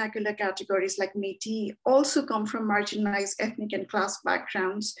with vernacular categories like Métis also come from marginalized ethnic and class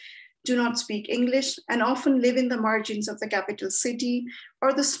backgrounds, do not speak English, and often live in the margins of the capital city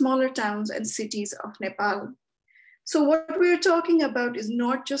or the smaller towns and cities of Nepal. So what we're talking about is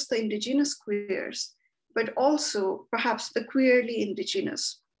not just the indigenous queers, but also perhaps the queerly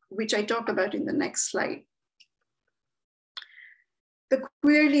indigenous, which I talk about in the next slide. The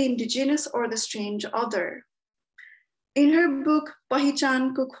queerly indigenous or the strange other. In her book,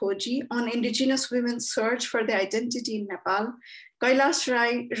 Pahichan Ko Khoji, on Indigenous women's search for their identity in Nepal, Kailash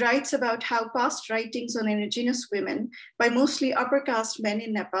Rai writes about how past writings on Indigenous women by mostly upper caste men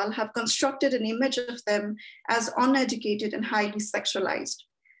in Nepal have constructed an image of them as uneducated and highly sexualized.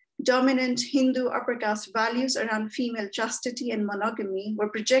 Dominant Hindu upper caste values around female chastity and monogamy were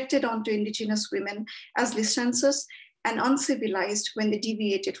projected onto Indigenous women as licentious and uncivilized when they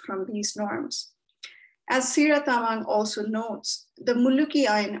deviated from these norms. As Sira Tamang also notes, the Muluki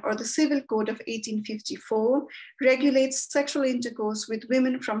Ain, or the Civil Code of 1854, regulates sexual intercourse with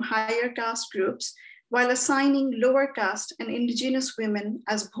women from higher caste groups while assigning lower caste and Indigenous women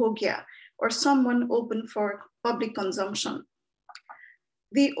as bhogya, or someone open for public consumption.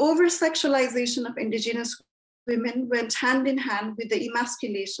 The over-sexualization of Indigenous women went hand in hand with the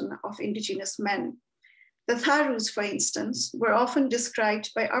emasculation of Indigenous men. The Tharus, for instance, were often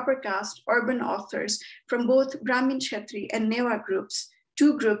described by upper caste urban authors from both Brahmin Kshetri and Newa groups,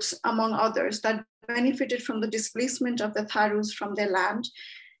 two groups among others that benefited from the displacement of the Tharus from their land.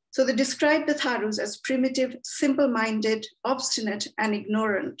 So they described the Tharus as primitive, simple-minded, obstinate, and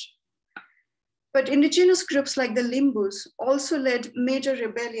ignorant. But Indigenous groups like the Limbus also led major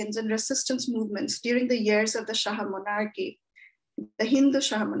rebellions and resistance movements during the years of the Shaha monarchy, the Hindu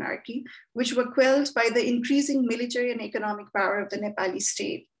Shaha monarchy, which were quelled by the increasing military and economic power of the Nepali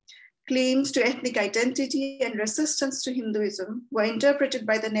state. Claims to ethnic identity and resistance to Hinduism were interpreted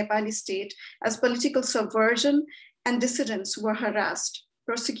by the Nepali state as political subversion, and dissidents were harassed,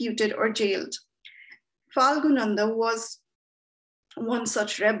 persecuted, or jailed. Falgunanda was one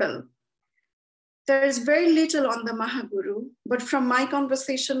such rebel. There is very little on the Mahaguru, but from my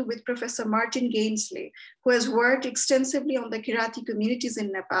conversation with Professor Martin Gainsley, who has worked extensively on the Kirati communities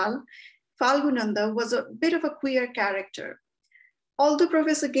in Nepal, Falgunanda was a bit of a queer character. Although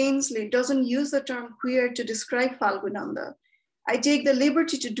Professor Gainsley doesn't use the term queer to describe Falgunanda, I take the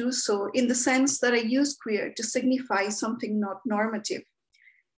liberty to do so in the sense that I use queer to signify something not normative.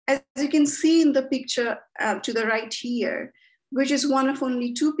 As you can see in the picture to the right here, which is one of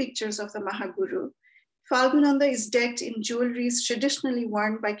only two pictures of the Mahaguru, Falgunanda is decked in jewelries traditionally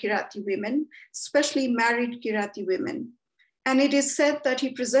worn by Kirati women, especially married Kirati women. And it is said that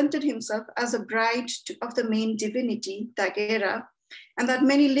he presented himself as a bride of the main divinity, Dagera, and that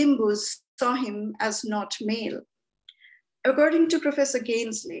many Limbus saw him as not male. According to Professor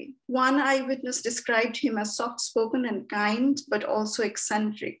Gainsley, one eyewitness described him as soft-spoken and kind, but also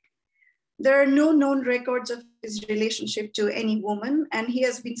eccentric. There are no known records of his relationship to any woman, and he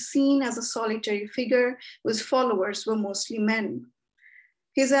has been seen as a solitary figure whose followers were mostly men.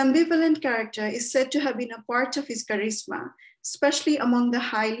 His ambivalent character is said to have been a part of his charisma, especially among the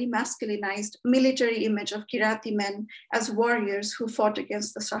highly masculinized military image of Kirati men as warriors who fought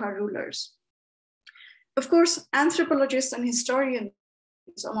against the Saha rulers. Of course, anthropologists and historians,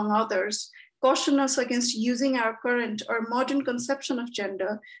 among others, caution us against using our current or modern conception of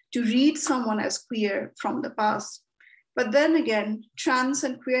gender to read someone as queer from the past. But then again, trans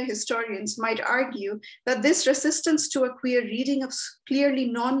and queer historians might argue that this resistance to a queer reading of clearly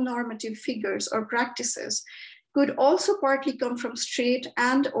non-normative figures or practices could also partly come from straight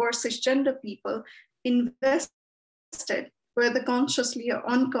and or cisgender people invested, whether consciously or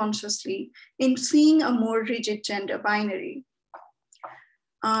unconsciously, in seeing a more rigid gender binary.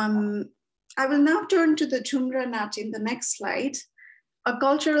 I will now turn to the Jhumra Nat in the next slide, a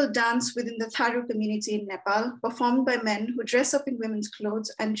cultural dance within the Tharu community in Nepal, performed by men who dress up in women's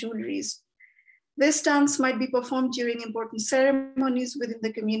clothes and jewelries. This dance might be performed during important ceremonies within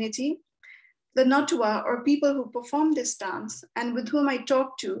the community. The Natua, or people who perform this dance and with whom I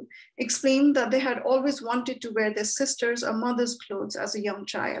talked to, explained that they had always wanted to wear their sisters' or mother's clothes as a young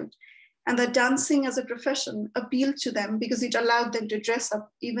child, and that dancing as a profession appealed to them because it allowed them to dress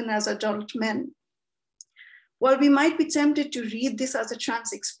up even as adult men. While we might be tempted to read this as a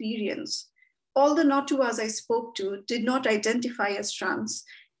trans experience, all the Natuas I spoke to did not identify as trans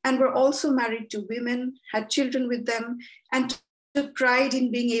and were also married to women, had children with them, and took pride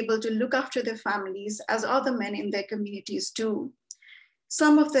in being able to look after their families as other men in their communities do.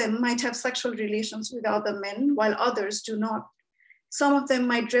 Some of them might have sexual relations with other men, while others do not. Some of them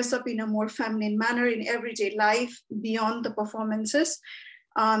might dress up in a more feminine manner in everyday life beyond the performances.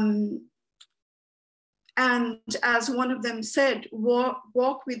 And as one of them said,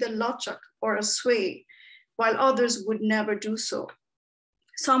 walk with a lachak or a sway, while others would never do so.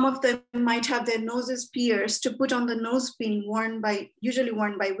 Some of them might have their noses pierced to put on the nose pin usually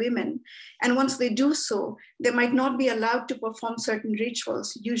worn by women. And once they do so, they might not be allowed to perform certain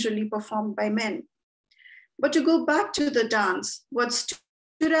rituals usually performed by men. But to go back to the dance, what stood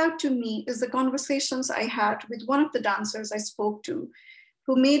out to me is the conversations I had with one of the dancers I spoke to,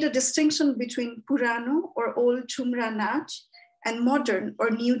 who made a distinction between Purano or old Chumra Nach and modern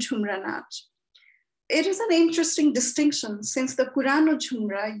or new Chumra Nach. It is an interesting distinction since the Purano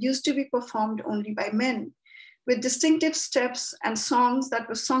Chumra used to be performed only by men, with distinctive steps and songs that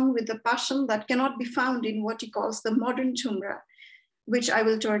were sung with a passion that cannot be found in what he calls the modern Chumra, which I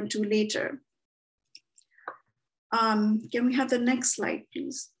will turn to later. Can we have the next slide,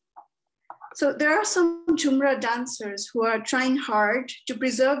 please? So there are some Chumra dancers who are trying hard to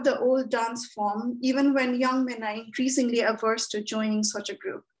preserve the old dance form, even when young men are increasingly averse to joining such a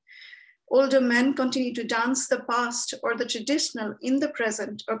group. Older men continue to dance the past or the traditional in the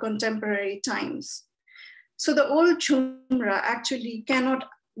present or contemporary times. So the old Chumra actually cannot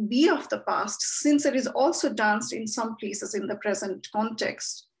be of the past, since it is also danced in some places in the present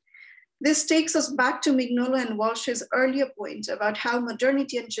context. This takes us back to McMullin and Walsh's earlier point about how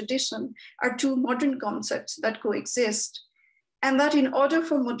modernity and tradition are two modern concepts that coexist, and that in order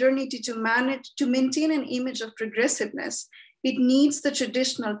for modernity to maintain an image of progressiveness, it needs the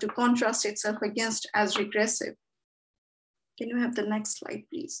traditional to contrast itself against as regressive. Can you have the next slide,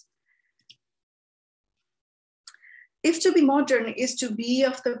 please? If to be modern is to be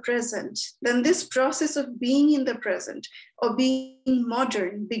of the present, then this process of being in the present or being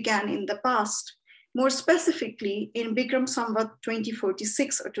modern began in the past. More specifically, in Bikram Samvat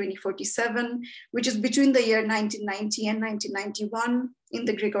 2046 or 2047, which is between the year 1990 and 1991 in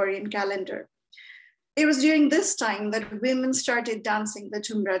the Gregorian calendar. It was during this time that women started dancing the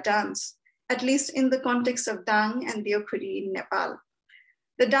Chumra dance, at least in the context of Dang and Deokuri in Nepal.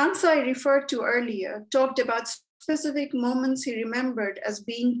 The dancer I referred to earlier talked about specific moments he remembered as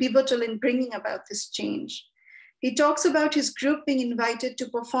being pivotal in bringing about this change. He talks about his group being invited to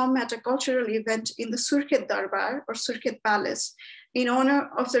perform at a cultural event in the Surkhet Darbar or Surkhet Palace in honor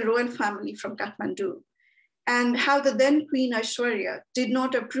of the royal family from Kathmandu, and how the then Queen Aishwarya did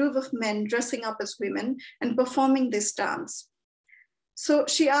not approve of men dressing up as women and performing this dance. So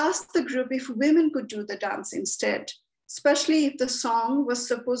she asked the group if women could do the dance instead, especially if the song was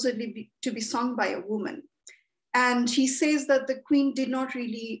supposedly to be sung by a woman. And he says that the queen did not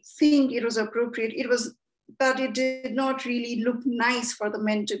really think it was appropriate. It was that it did not really look nice for the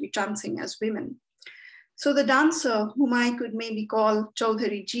men to be dancing as women. So the dancer, whom I could maybe call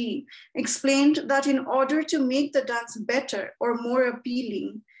Chaudhary Ji, explained that in order to make the dance better or more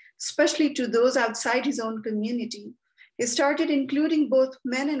appealing, especially to those outside his own community, he started including both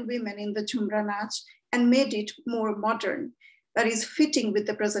men and women in the Chumra Nach and made it more modern, that is fitting with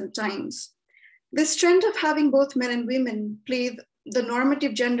the present times. This trend of having both men and women play the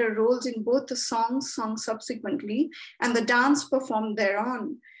normative gender roles in both the songs sung subsequently and the dance performed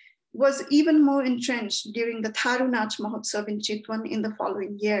thereon was even more entrenched during the Tharu Nach Mahotsav in Chitwan in the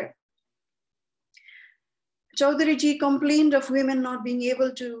following year. Chaudhary Ji complained of women not being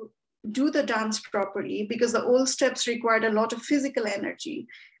able to do the dance properly because the old steps required a lot of physical energy,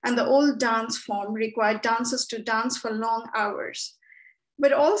 and the old dance form required dancers to dance for long hours.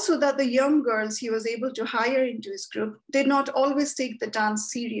 But also that the young girls he was able to hire into his group did not always take the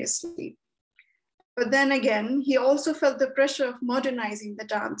dance seriously. But then again, he also felt the pressure of modernizing the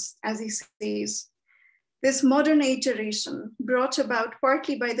dance, as he says. This modern iteration, brought about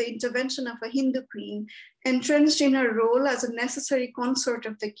partly by the intervention of a Hindu queen, entrenched in her role as a necessary consort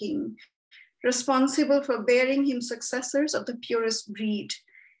of the king, responsible for bearing him successors of the purest breed,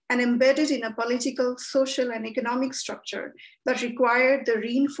 and embedded in a political, social, and economic structure that required the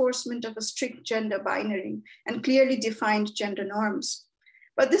reinforcement of a strict gender binary and clearly defined gender norms.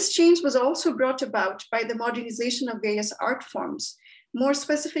 But this change was also brought about by the modernization of various art forms, more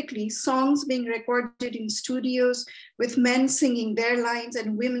specifically, songs being recorded in studios with men singing their lines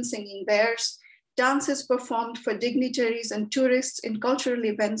and women singing theirs, dances performed for dignitaries and tourists in cultural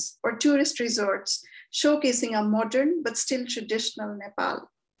events or tourist resorts, showcasing a modern but still traditional Nepal.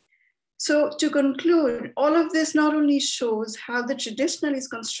 So to conclude, all of this not only shows how the traditional is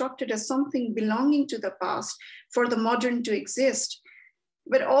constructed as something belonging to the past for the modern to exist,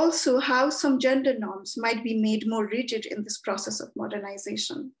 but also how some gender norms might be made more rigid in this process of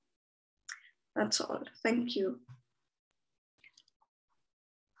modernization. That's all. Thank you.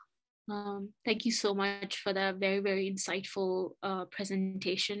 Thank you so much for that very, very insightful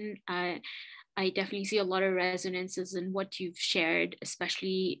presentation. I definitely see a lot of resonances in what you've shared,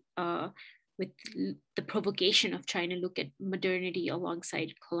 especially with the provocation of trying to look at modernity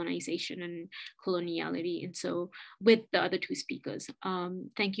alongside colonization and coloniality. And so with the other two speakers,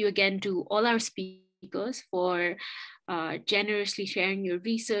 thank you again to all our speakers speakers for generously sharing your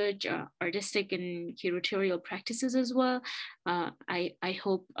research, artistic and curatorial practices as well. I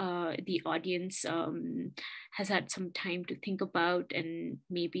hope the audience has had some time to think about and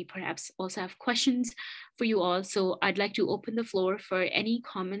maybe perhaps also have questions for you all. So I'd like to open the floor for any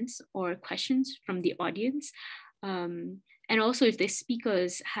comments or questions from the audience. And also if the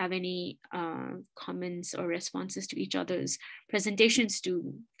speakers have any comments or responses to each other's presentations,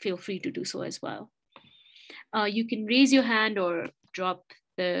 do feel free to do so as well. You can raise your hand or drop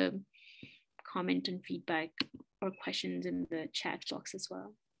the comment and feedback or questions in the chat box as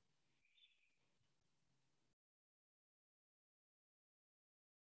well.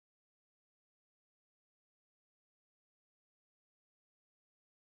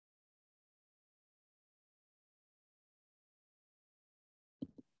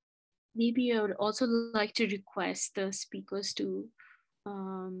 Maybe I would also like to request the speakers to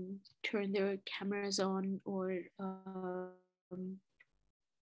turn their cameras on, or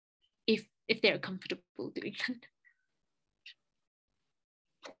if they're comfortable doing that.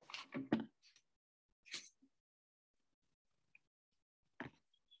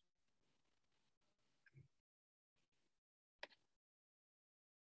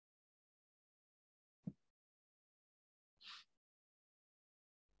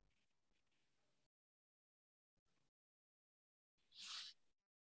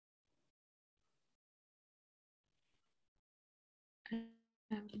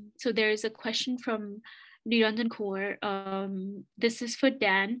 So there is a question from Niranjan Kaur. This is for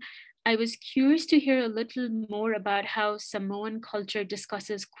Dan. I was curious to hear a little more about how Samoan culture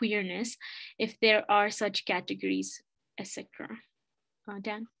discusses queerness, if there are such categories, etc.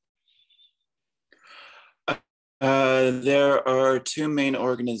 Dan? There are two main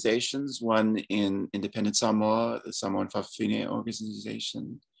organizations, one in independent Samoa, the Samoan Fa'afine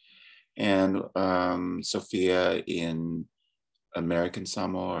organization, and Sophia in American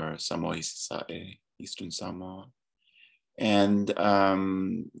Samoa or Samoa Isae, Eastern Samoa. And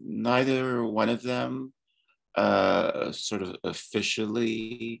neither one of them sort of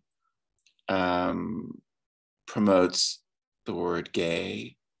officially promotes the word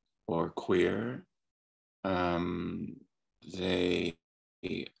gay or queer. They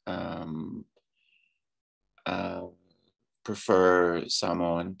prefer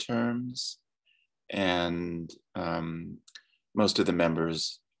Samoan terms, and most of the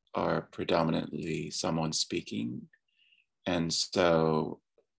members are predominantly Samoan speaking. And so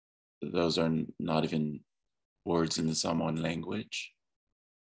those are not even words in the Samoan language.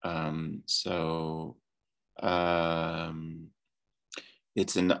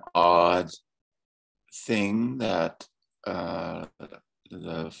 It's an odd thing that the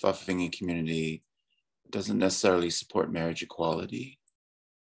Fa'afine community doesn't necessarily support marriage equality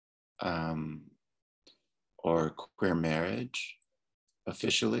or queer marriage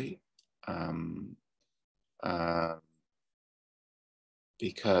officially,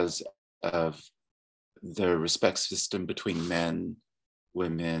 because of the respect system between men,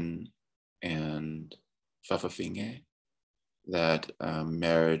 women, and Fa'afine, that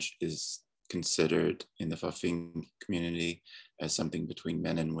marriage is considered in the Fa'afine community as something between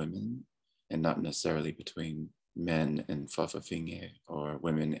men and women, and not necessarily between men and Fa'afine or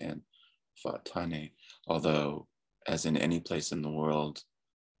women and Fa'atane. Although, as in any place in the world,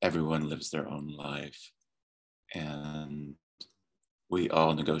 everyone lives their own life, and we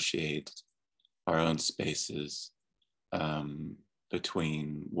all negotiate our own spaces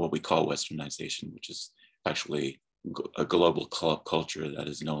between what we call Westernization, which is actually a global culture that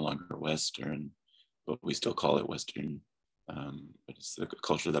is no longer Western, but we still call it Western. But it's the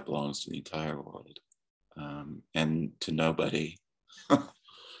culture that belongs to the entire world and to nobody.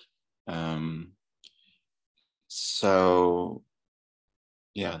 So,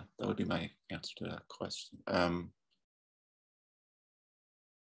 yeah, that would be my answer to that question. I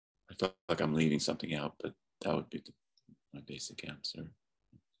feel like I'm leaving something out, but that would be my basic answer.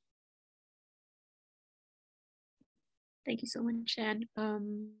 Thank you so much, Shan.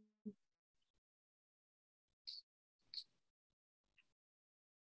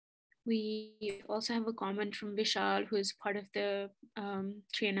 We also have a comment from Vishal, who is part of the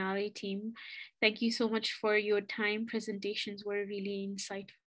Triennale team. Thank you so much for your time. Presentations were really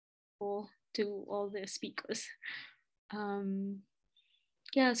insightful to all the speakers.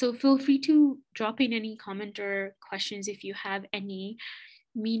 Yeah, so feel free to drop in any comment or questions if you have any.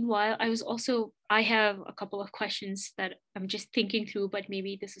 Meanwhile, I have a couple of questions that I'm just thinking through, but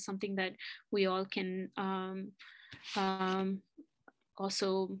maybe this is something that we all can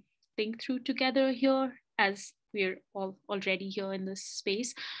also think through together here, as we're all already here in this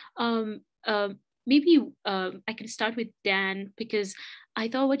space. maybe I can start with Dan, because I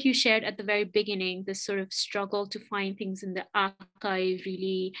thought what you shared at the very beginning, this sort of struggle to find things in the archive,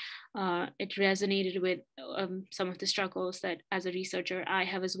 really, it resonated with some of the struggles that as a researcher I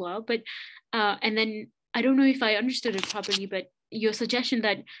have as well. But, and then I don't know if I understood it properly, but your suggestion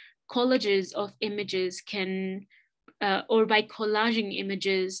that collages of images can, or by collaging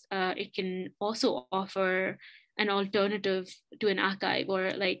images, it can also offer an alternative to an archive,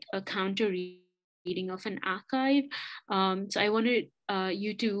 or like a counter reading of an archive. So I wanted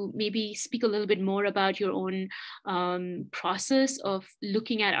you to maybe speak a little bit more about your own process of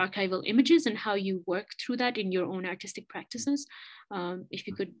looking at archival images and how you work through that in your own artistic practices. If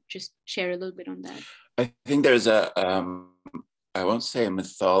you could just share a little bit on that. I think there's a, I won't say a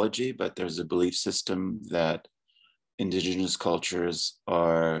mythology, but there's a belief system that indigenous cultures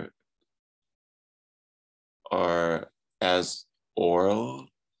are as oral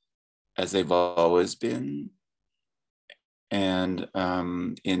as they've always been. And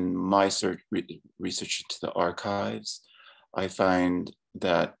in my research into the archives, I find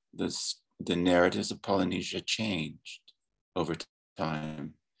that the narratives of Polynesia changed over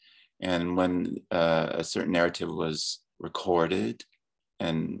time. And when a certain narrative was recorded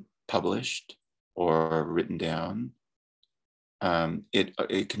and published or written down,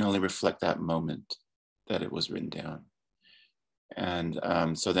 it can only reflect that moment that it was written down. And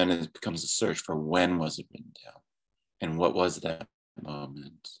so then it becomes a search for when was it written down and what was that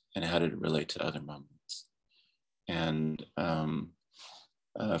moment and how did it relate to other moments. And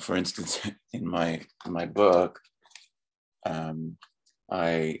for instance, in my book,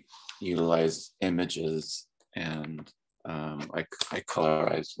 I utilize images, and I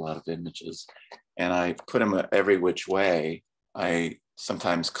colorize a lot of images, and I put them every which way. I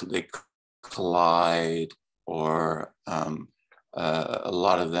sometimes they collide, or a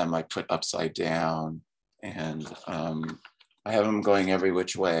lot of them I put upside down, and I have them going every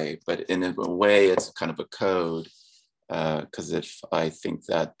which way, but in a way it's kind of a code, because if I think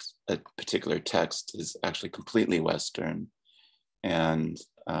that a particular text is actually completely Western, and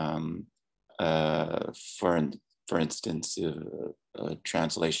for instance, a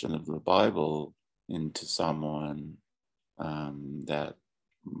translation of the Bible into Samaon that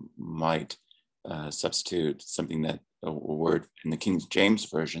might substitute something that a word in the King James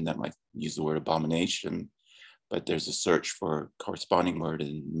Version that might use the word abomination, but there's a search for corresponding word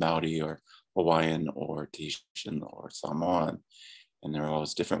in Maori or Hawaiian or Tahitian or Samoan, and there are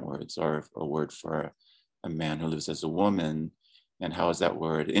always different words, or a word for a man who lives as a woman, and how is that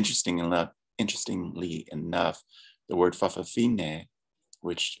word? Interestingly enough, the word fafafine,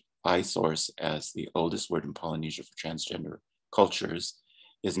 which I source as the oldest word in Polynesia for transgender cultures,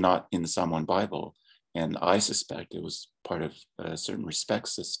 is not in the Samoan Bible. And I suspect it was part of a certain respect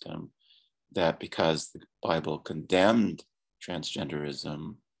system, that because the Bible condemned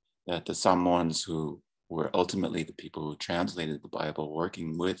transgenderism, that the Samoans, who were ultimately the people who translated the Bible,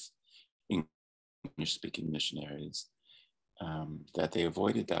 working with English-speaking missionaries, that they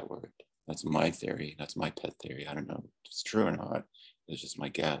avoided that word. That's my theory. That's my pet theory. I don't know if it's true or not. It's just my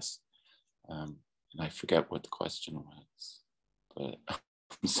guess. And I forget what the question was, but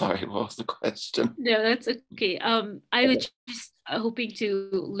I'm sorry, what was the question? No, that's okay. I was just hoping to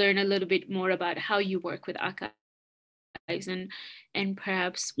learn a little bit more about how you work with archives, and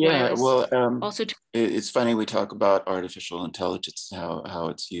perhaps also it's funny, we talk about artificial intelligence, how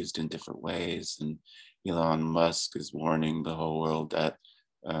it's used in different ways, and Elon Musk is warning the whole world that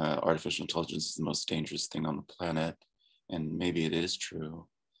artificial intelligence is the most dangerous thing on the planet, and maybe it is true.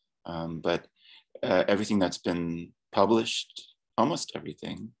 But everything that's been published, almost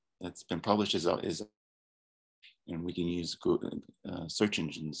everything that's been published is and we can use search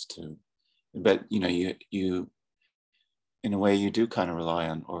engines to, but you in a way you do kind of rely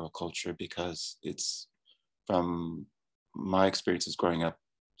on oral culture, because it's, from my experiences growing up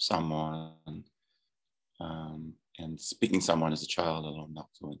Samoan, and speaking Samoan as a child, although I'm not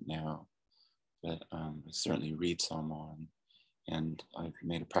fluent now, but I certainly read Samoan, and I've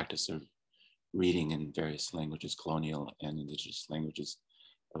made a practice of reading in various languages, colonial and indigenous languages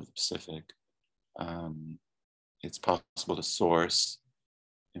of the Pacific. It's possible to source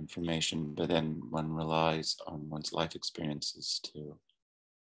information, but then one relies on one's life experiences to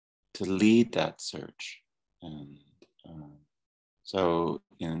lead that search. And so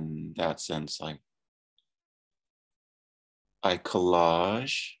in that sense, I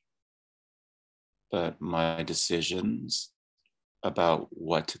collage, but my decisions about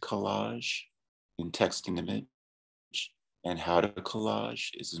what to collage in text and image and how to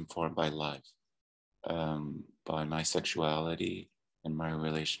collage is informed by life, by my sexuality and my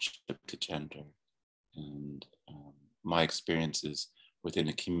relationship to gender. and my experiences within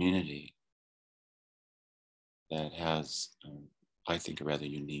a community that has, I think, a rather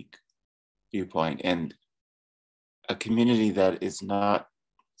unique viewpoint, and a community that is not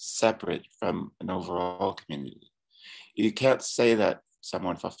separate from an overall community. You can't say that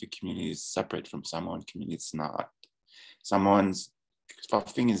Samoan Fafi community is separate from Samoan community. It's not.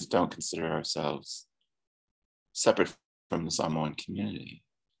 Fafingis don't consider ourselves separate from the Samoan community.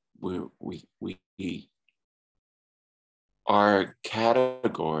 Our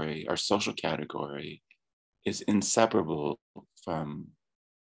category, our social category, is inseparable from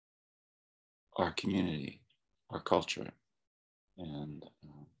our community, our culture. And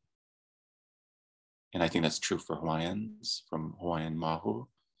I think that's true for Hawaiians, from Hawaiian Mahu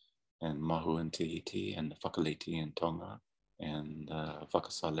and Tahiti, and the Whakaleti in Tonga, and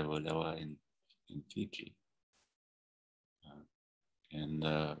Whakasalewa in Fiji, and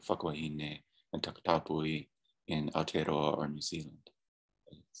Whakawahine and Takatapui in Aotearoa or New Zealand.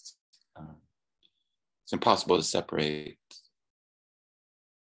 It's impossible to separate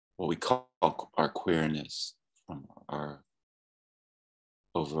what we call our queerness from our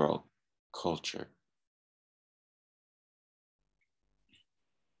overall culture.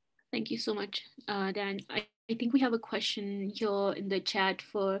 Thank you so much, Dan. I think we have a question here in the chat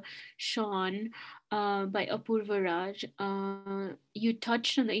for Sean by Apurva Raj. You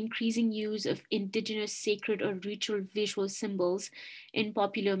touched on the increasing use of indigenous sacred or ritual visual symbols in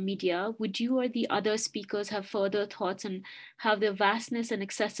popular media. Would you or the other speakers have further thoughts on how the vastness and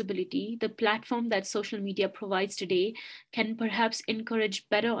accessibility, the platform that social media provides today, can perhaps encourage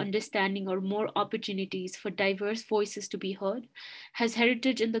better understanding or more opportunities for diverse voices to be heard? Has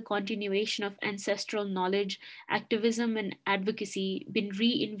heritage in the continuation of ancestral knowledge, activism, and advocacy been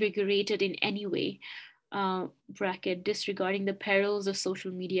reinvigorated in any way? Disregarding the perils of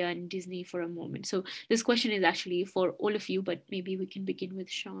social media and Disney for a moment. So this question is actually for all of you, but maybe we can begin with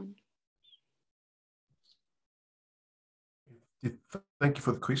Sean. Thank you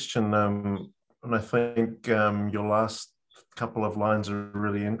for the question. And I think your last couple of lines are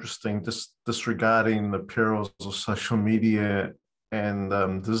really interesting, just disregarding the perils of social media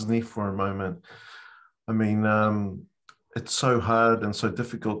and Disney for a moment. I mean, it's so hard and so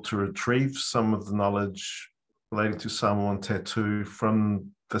difficult to retrieve some of the knowledge relating to Samoan tattoo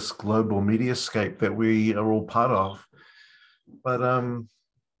from this global mediascape that we are all part of. But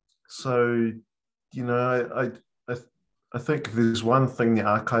so, you know, I think if there's one thing the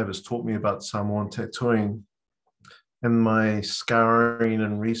archive has taught me about Samoan tattooing and my scouring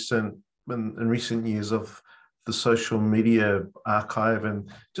in recent years of the social media archive and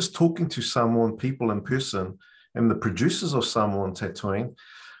just talking to Samoan people in person and the producers of Samoan tattooing,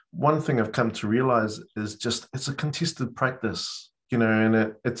 one thing I've come to realize is just it's a contested practice, you know,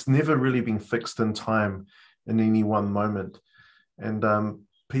 and it's never really been fixed in time in any one moment. And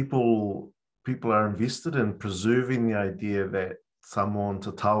people are invested in preserving the idea that Samoan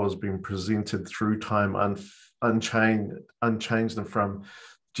tatau has been presented through time unchanged and from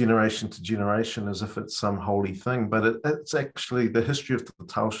generation to generation as if it's some holy thing. But it's actually, the history of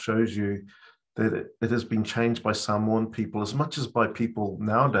tatau shows you that it has been changed by Samoan people as much as by people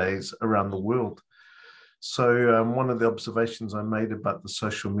nowadays around the world. So one of the observations I made about the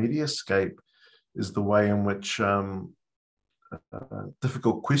social media scape is the way in which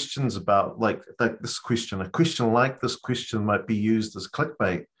difficult questions about like this question, a question like this question might be used as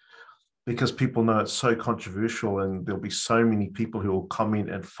clickbait because people know it's so controversial and there'll be so many people who will comment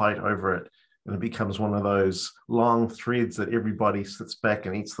and fight over it. And it becomes one of those long threads that everybody sits back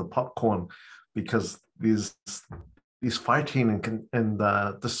and eats the popcorn because there's fighting and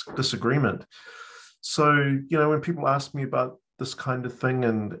disagreement. So, you know, when people ask me about this kind of thing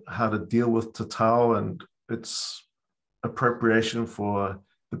and how to deal with tatau and its appropriation for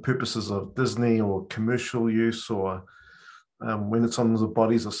the purposes of Disney or commercial use, or when it's on the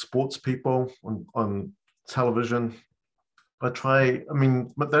bodies of sports people on television, but the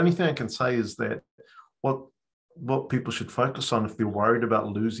only thing I can say is that what people should focus on if they're worried about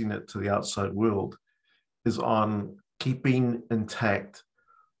losing it to the outside world is on keeping intact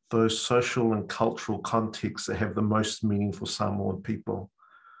those social and cultural contexts that have the most meaning for Samoan people.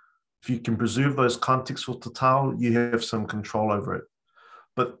 If you can preserve those contexts for tatau, you have some control over it.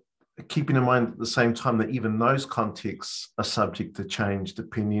 But keeping in mind at the same time that even those contexts are subject to change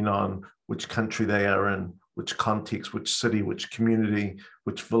depending on which country they are in, which context, which city, which community,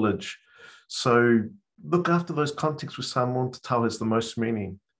 which village. So look after those contexts where Samoan tatau has the most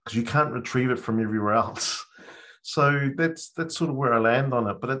meaning, because you can't retrieve it from everywhere else. So that's sort of where I land on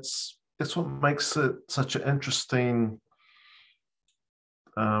it. But that's what makes it such an interesting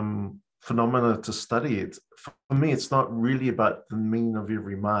phenomena to study. For me, it's not really about the meaning of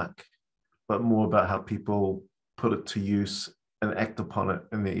every mark, but more about how people put it to use and act upon it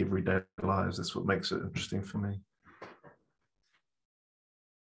in their everyday lives. That's what makes it interesting for me.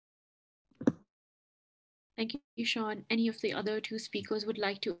 Thank you, Sean. Any of the other two speakers would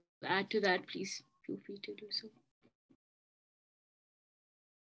like to add to that, please feel free to do so.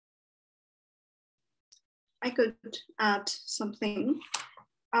 I could add something.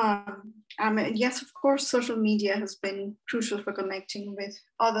 Yes, of course, social media has been crucial for connecting with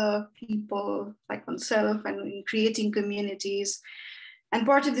other people like oneself and in creating communities. And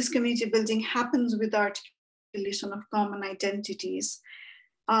part of this community building happens with articulation of common identities.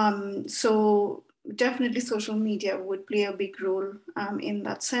 So definitely social media would play a big role in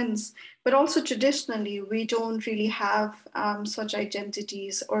that sense. But also traditionally, we don't really have such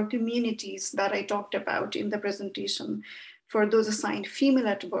identities or communities that I talked about in the presentation for those assigned female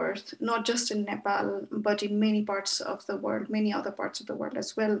at birth, not just in Nepal, but in many parts of the world, many other parts of the world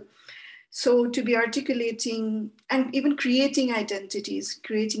as well. So to be articulating and even creating identities,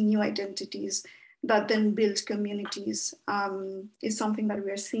 creating new identities that then build communities is something that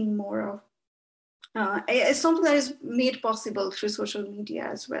we are seeing more of. It's something that is made possible through social media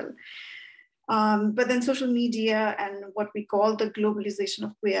as well. But then social media and what we call the globalization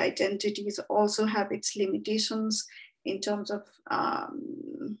of queer identities also have its limitations in terms of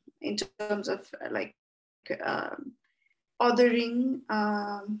like othering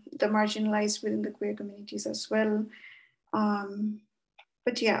the marginalized within the queer communities as well.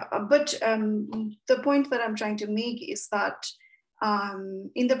 But the point that I'm trying to make is that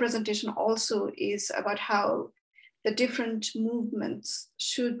in the presentation also is about how the different movements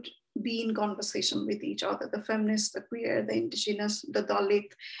should be in conversation with each other, the feminist, the queer, the indigenous, the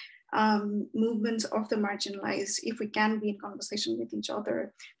Dalit, movements of the marginalized. If we can be in conversation with each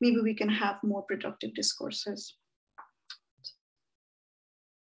other, maybe we can have more productive discourses.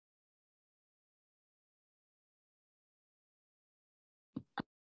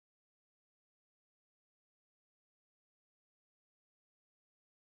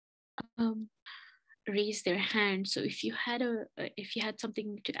 Raise their hand. So if you had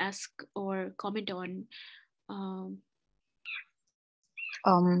something to ask or comment on.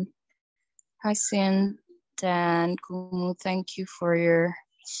 Hi, Sin, Dan, Kumud, thank you for your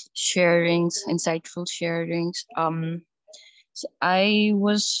sharings, insightful sharings. So I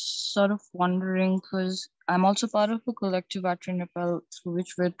was sort of wondering, because I'm also part of a collective at Nepal through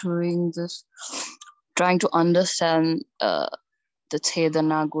which we're doing this, trying to understand the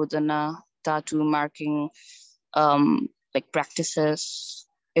Chedana, Godana, tattoo marking, like practices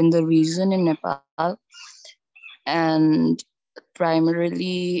in the region in Nepal, and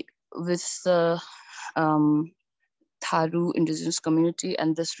primarily with the Tharu indigenous community,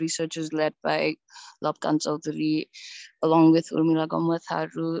 and this research is led by Laptan Chaudhary along with Urmila Gamwa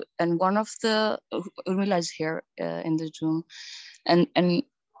Tharu, and one of the Urmila is here in the Zoom, and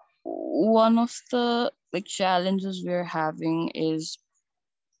one of the like challenges we're having is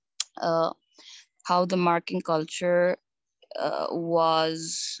how the marking culture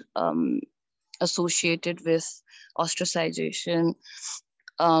was associated with ostracization,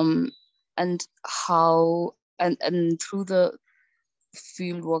 and how and through the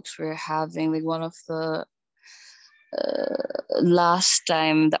field works we're having, like one of the last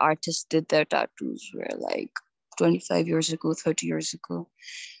time the artists did their tattoos were like 25 years ago, 30 years ago.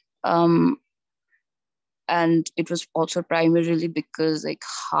 And it was also primarily because like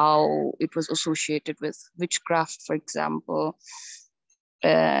how it was associated with witchcraft, for example,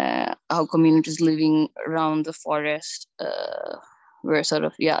 how communities living around the forest were sort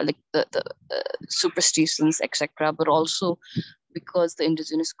of, like the superstitions, etc. But also because the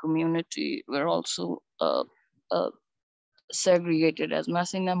indigenous community were also segregated as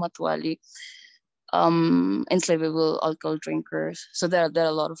Masina Matwali, enslavable alcohol drinkers. So there are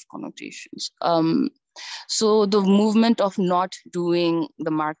a lot of connotations. So the movement of not doing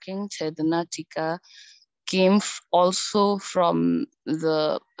the marking, Chedana Tika, came also from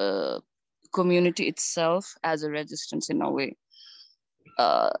the community itself as a resistance in a way,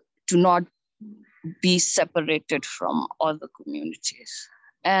 to not be separated from other communities.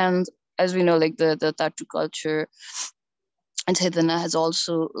 And as we know, like the tattoo culture and Chedana has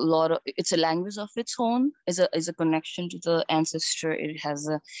also a lot of, it's a language of its own, is a connection to the ancestor.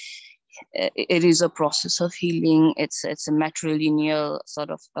 It is a process of healing. It's a matrilineal sort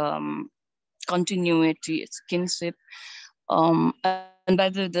of continuity, it's kinship. And by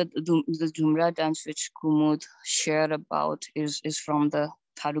the Jumra dance which Kumud shared about is from the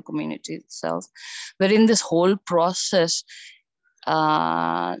Tharu community itself. But in this whole process,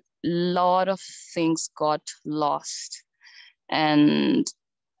 lot of things got lost. And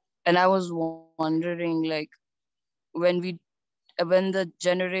I was wondering, like, when the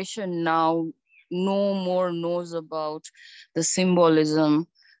generation now no more knows about the symbolism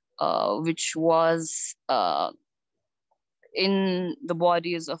which was in the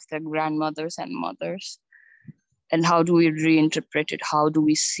bodies of their grandmothers and mothers, and how do we reinterpret it? How do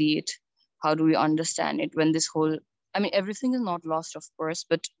we see it? How do we understand it when this whole, I mean, everything is not lost, of course,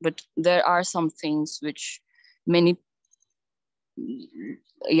 but there are some things which many,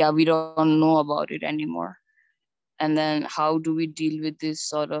 we don't know about it anymore. And then how do we deal with this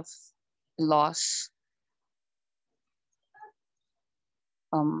sort of loss?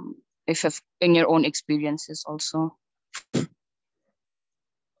 If in your own experiences also.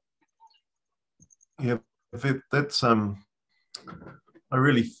 Yeah, that's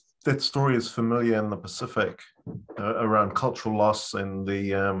that story is familiar in the Pacific around cultural loss and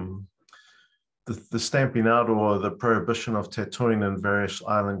the stamping out or the prohibition of tattooing in various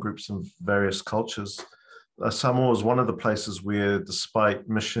island groups and various cultures. Samoa was one of the places where, despite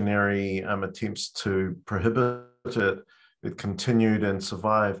missionary attempts to prohibit it, it continued and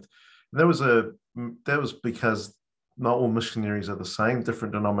survived. That was because not all missionaries are the same.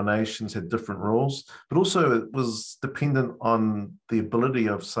 Different denominations had different rules, but also it was dependent on the ability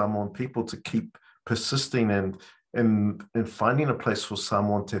of Samoan people to keep persisting and finding a place for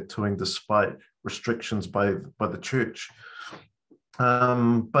Samoan tattooing despite restrictions by the church.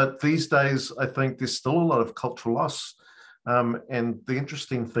 But these days, I think there's still a lot of cultural loss. And the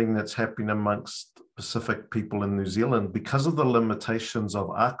interesting thing that's happening amongst Pacific people in New Zealand, because of the limitations of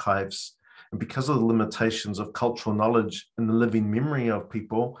archives and because of the limitations of cultural knowledge and the living memory of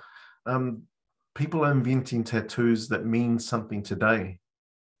people, people are inventing tattoos that mean something today.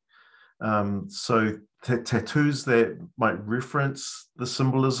 So tattoos that might reference the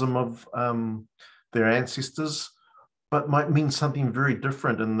symbolism of their ancestors, but might mean something very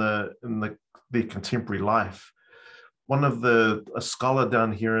different in their contemporary life. A scholar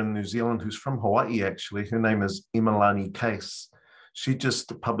down here in New Zealand who's from Hawaii, actually, her name is Emalani Case. She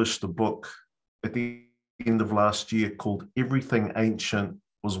just published a book at the end of last year called Everything Ancient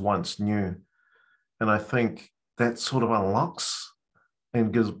Was Once New. And I think that sort of unlocks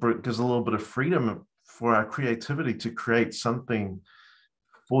and gives a little bit of freedom for our creativity to create something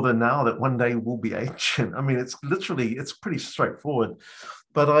for the now that one day will be ancient. I mean, it's pretty straightforward.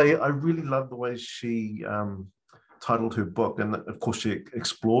 But I really love the way she titled her book. And of course, she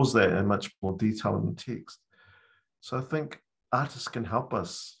explores that in much more detail in the text. So I think artists can help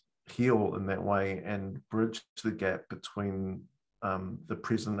us heal in that way and bridge the gap between the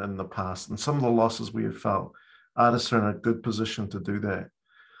present and the past. And some of the losses we have felt, artists are in a good position to do that.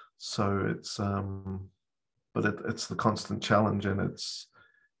 So it's the constant challenge, and it's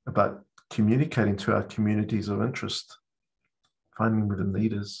about communicating to our communities of interest, finding where the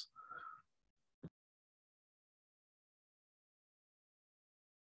need is.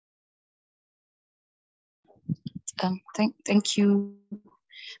 Thank you.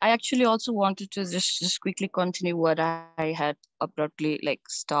 I actually also wanted to just quickly continue what I had abruptly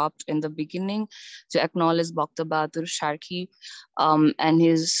stopped in the beginning, to acknowledge Bhakta Bahadur Sharkey and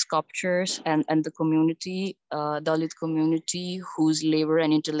his sculptures and the community, Dalit community, whose labor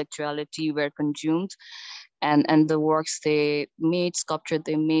and intellectuality were consumed, and the works they made, sculpture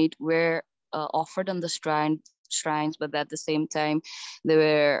they made, were offered on the shrines, but at the same time, they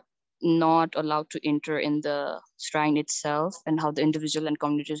were not allowed to enter in the shrine itself, and how the individual and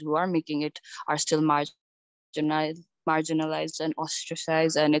communities who are making it are still marginalized and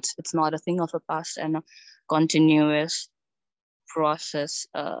ostracized, and it's not a thing of the past, and a continuous process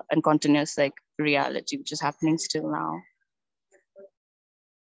and continuous reality which is happening still now.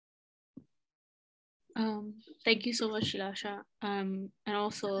 Thank you so much, Shilasha, and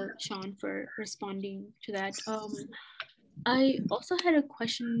also Sean for responding to that. I also had a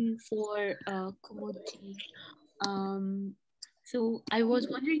question for Kumud. So I was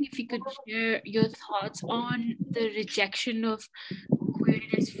wondering if you could share your thoughts on the rejection of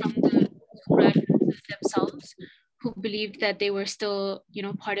queerness from the Curatorials themselves, who believed that they were still,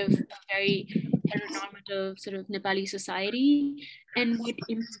 part of a very heteronormative sort of Nepali society, and what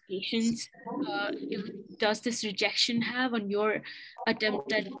implications does this rejection have on your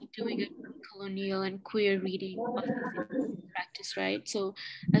attempt at doing a colonial and queer reading of this practice, right? So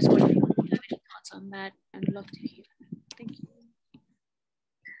I was wondering if you have any thoughts on that. I'd love to hear. Thank you.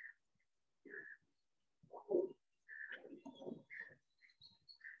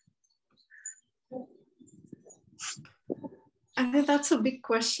 I think that's a big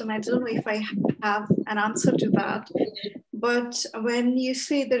question. I don't know if I have an answer to that, But when you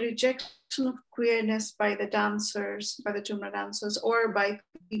say the rejection of queerness by the dancers, by the Tumra dancers, or by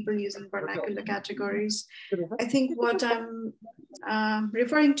people using vernacular categories, I think what I'm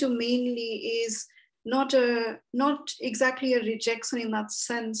referring to mainly is not exactly a rejection in that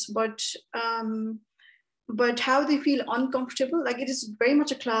sense, but how they feel uncomfortable. Like, it is very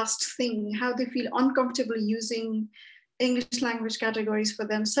much a classed thing, how they feel uncomfortable using English language categories for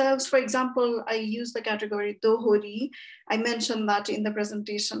themselves. For example, I use the category dohori. I mentioned that in the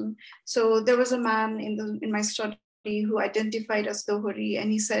presentation. So there was a man in my study who identified as dohori,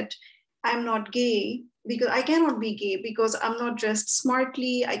 and he said, I'm not gay because I cannot be gay because I'm not dressed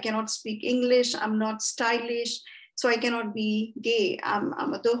smartly, I cannot speak English, I'm not stylish, so I cannot be gay.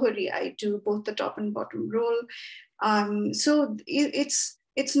 I'm a dohori. I do both the top and bottom role. So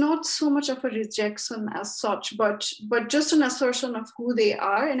it's not so much of a rejection as such, but just an assertion of who they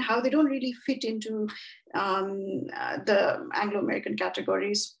are and how they don't really fit into the Anglo-American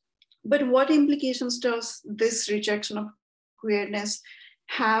categories. But what implications does this rejection of queerness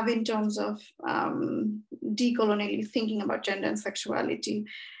have in terms of decolonially thinking about gender and sexuality?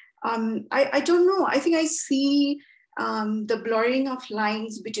 I don't know. I think I see the blurring of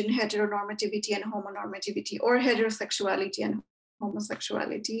lines between heteronormativity and homonormativity, or heterosexuality and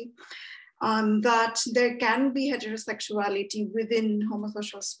homosexuality, that there can be heterosexuality within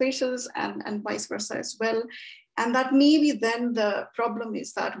homosexual spaces and vice versa as well. And that maybe then the problem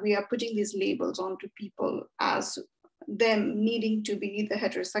is that we are putting these labels onto people as them needing to be either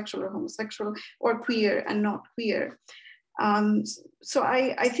heterosexual or homosexual, or queer and not queer. So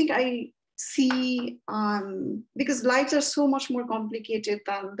I think I see, because lives are so much more complicated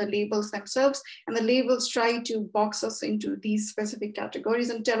than the labels themselves, and the labels try to box us into these specific categories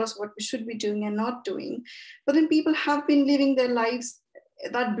and tell us what we should be doing and not doing. But then people have been living their lives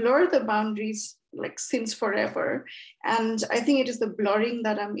that blur the boundaries like since forever. And I think it is the blurring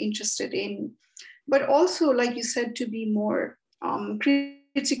that I'm interested in. But also, like you said, to be more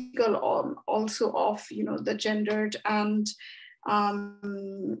critical also of, you know, the gendered and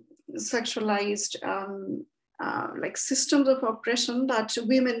sexualized like systems of oppression that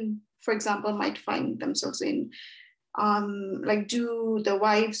women, for example, might find themselves in. Like, do the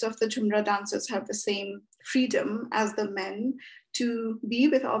wives of the Tumra dancers have the same freedom as the men to be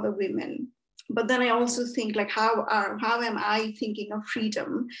with other women? But then I also think, like, how am I thinking of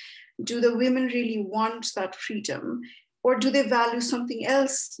freedom? Do the women really want that freedom? Or do they value something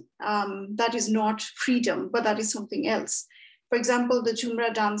else that is not freedom, but that is something else? For example, the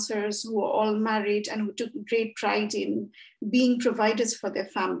Tumra dancers who are all married and who took great pride in being providers for their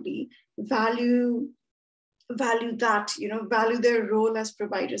family, value that, you know, value their role as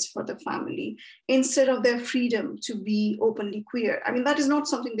providers for the family instead of their freedom to be openly queer. I mean, that is not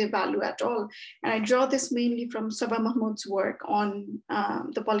something they value at all. And I draw this mainly from Sabah Mahmood's work on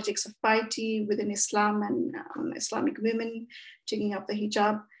the politics of piety within Islam and Islamic women taking up the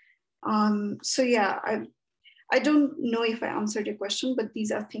hijab. So yeah, I don't know if I answered your question, but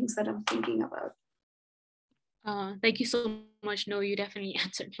these are things that I'm thinking about. Thank you so much. No, you definitely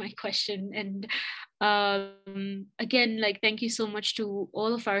answered my question. And again, like, thank you so much to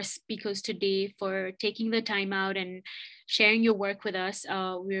all of our speakers today for taking the time out and sharing your work with us.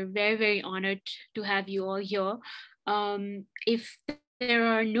 We're very, very honored to have you all here. If there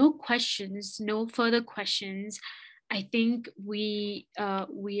are no questions, no further questions, I think we are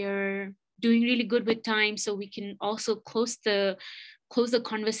doing really good with time, so we can also close the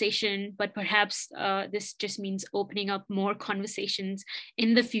conversation, but perhaps this just means opening up more conversations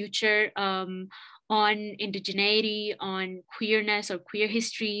in the future on indigeneity, on queerness or queer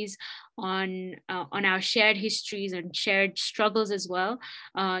histories, on our shared histories and shared struggles as well,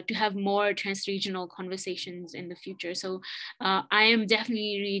 to have more trans-regional conversations in the future. So I am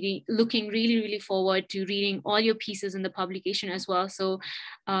definitely looking really forward to reading all your pieces in the publication as well. So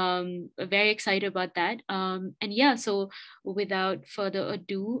very excited about that. And yeah, so without further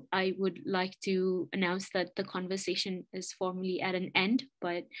ado, I would like to announce that the conversation is formally at an end.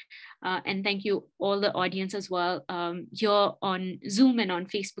 But and thank you all the audience as well, here on Zoom and on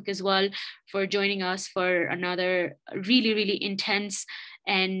Facebook as well, for joining us for another really intense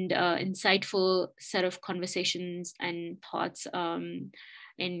and insightful set of conversations and thoughts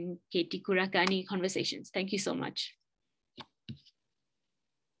in KT Kurakani conversations. Thank you so much.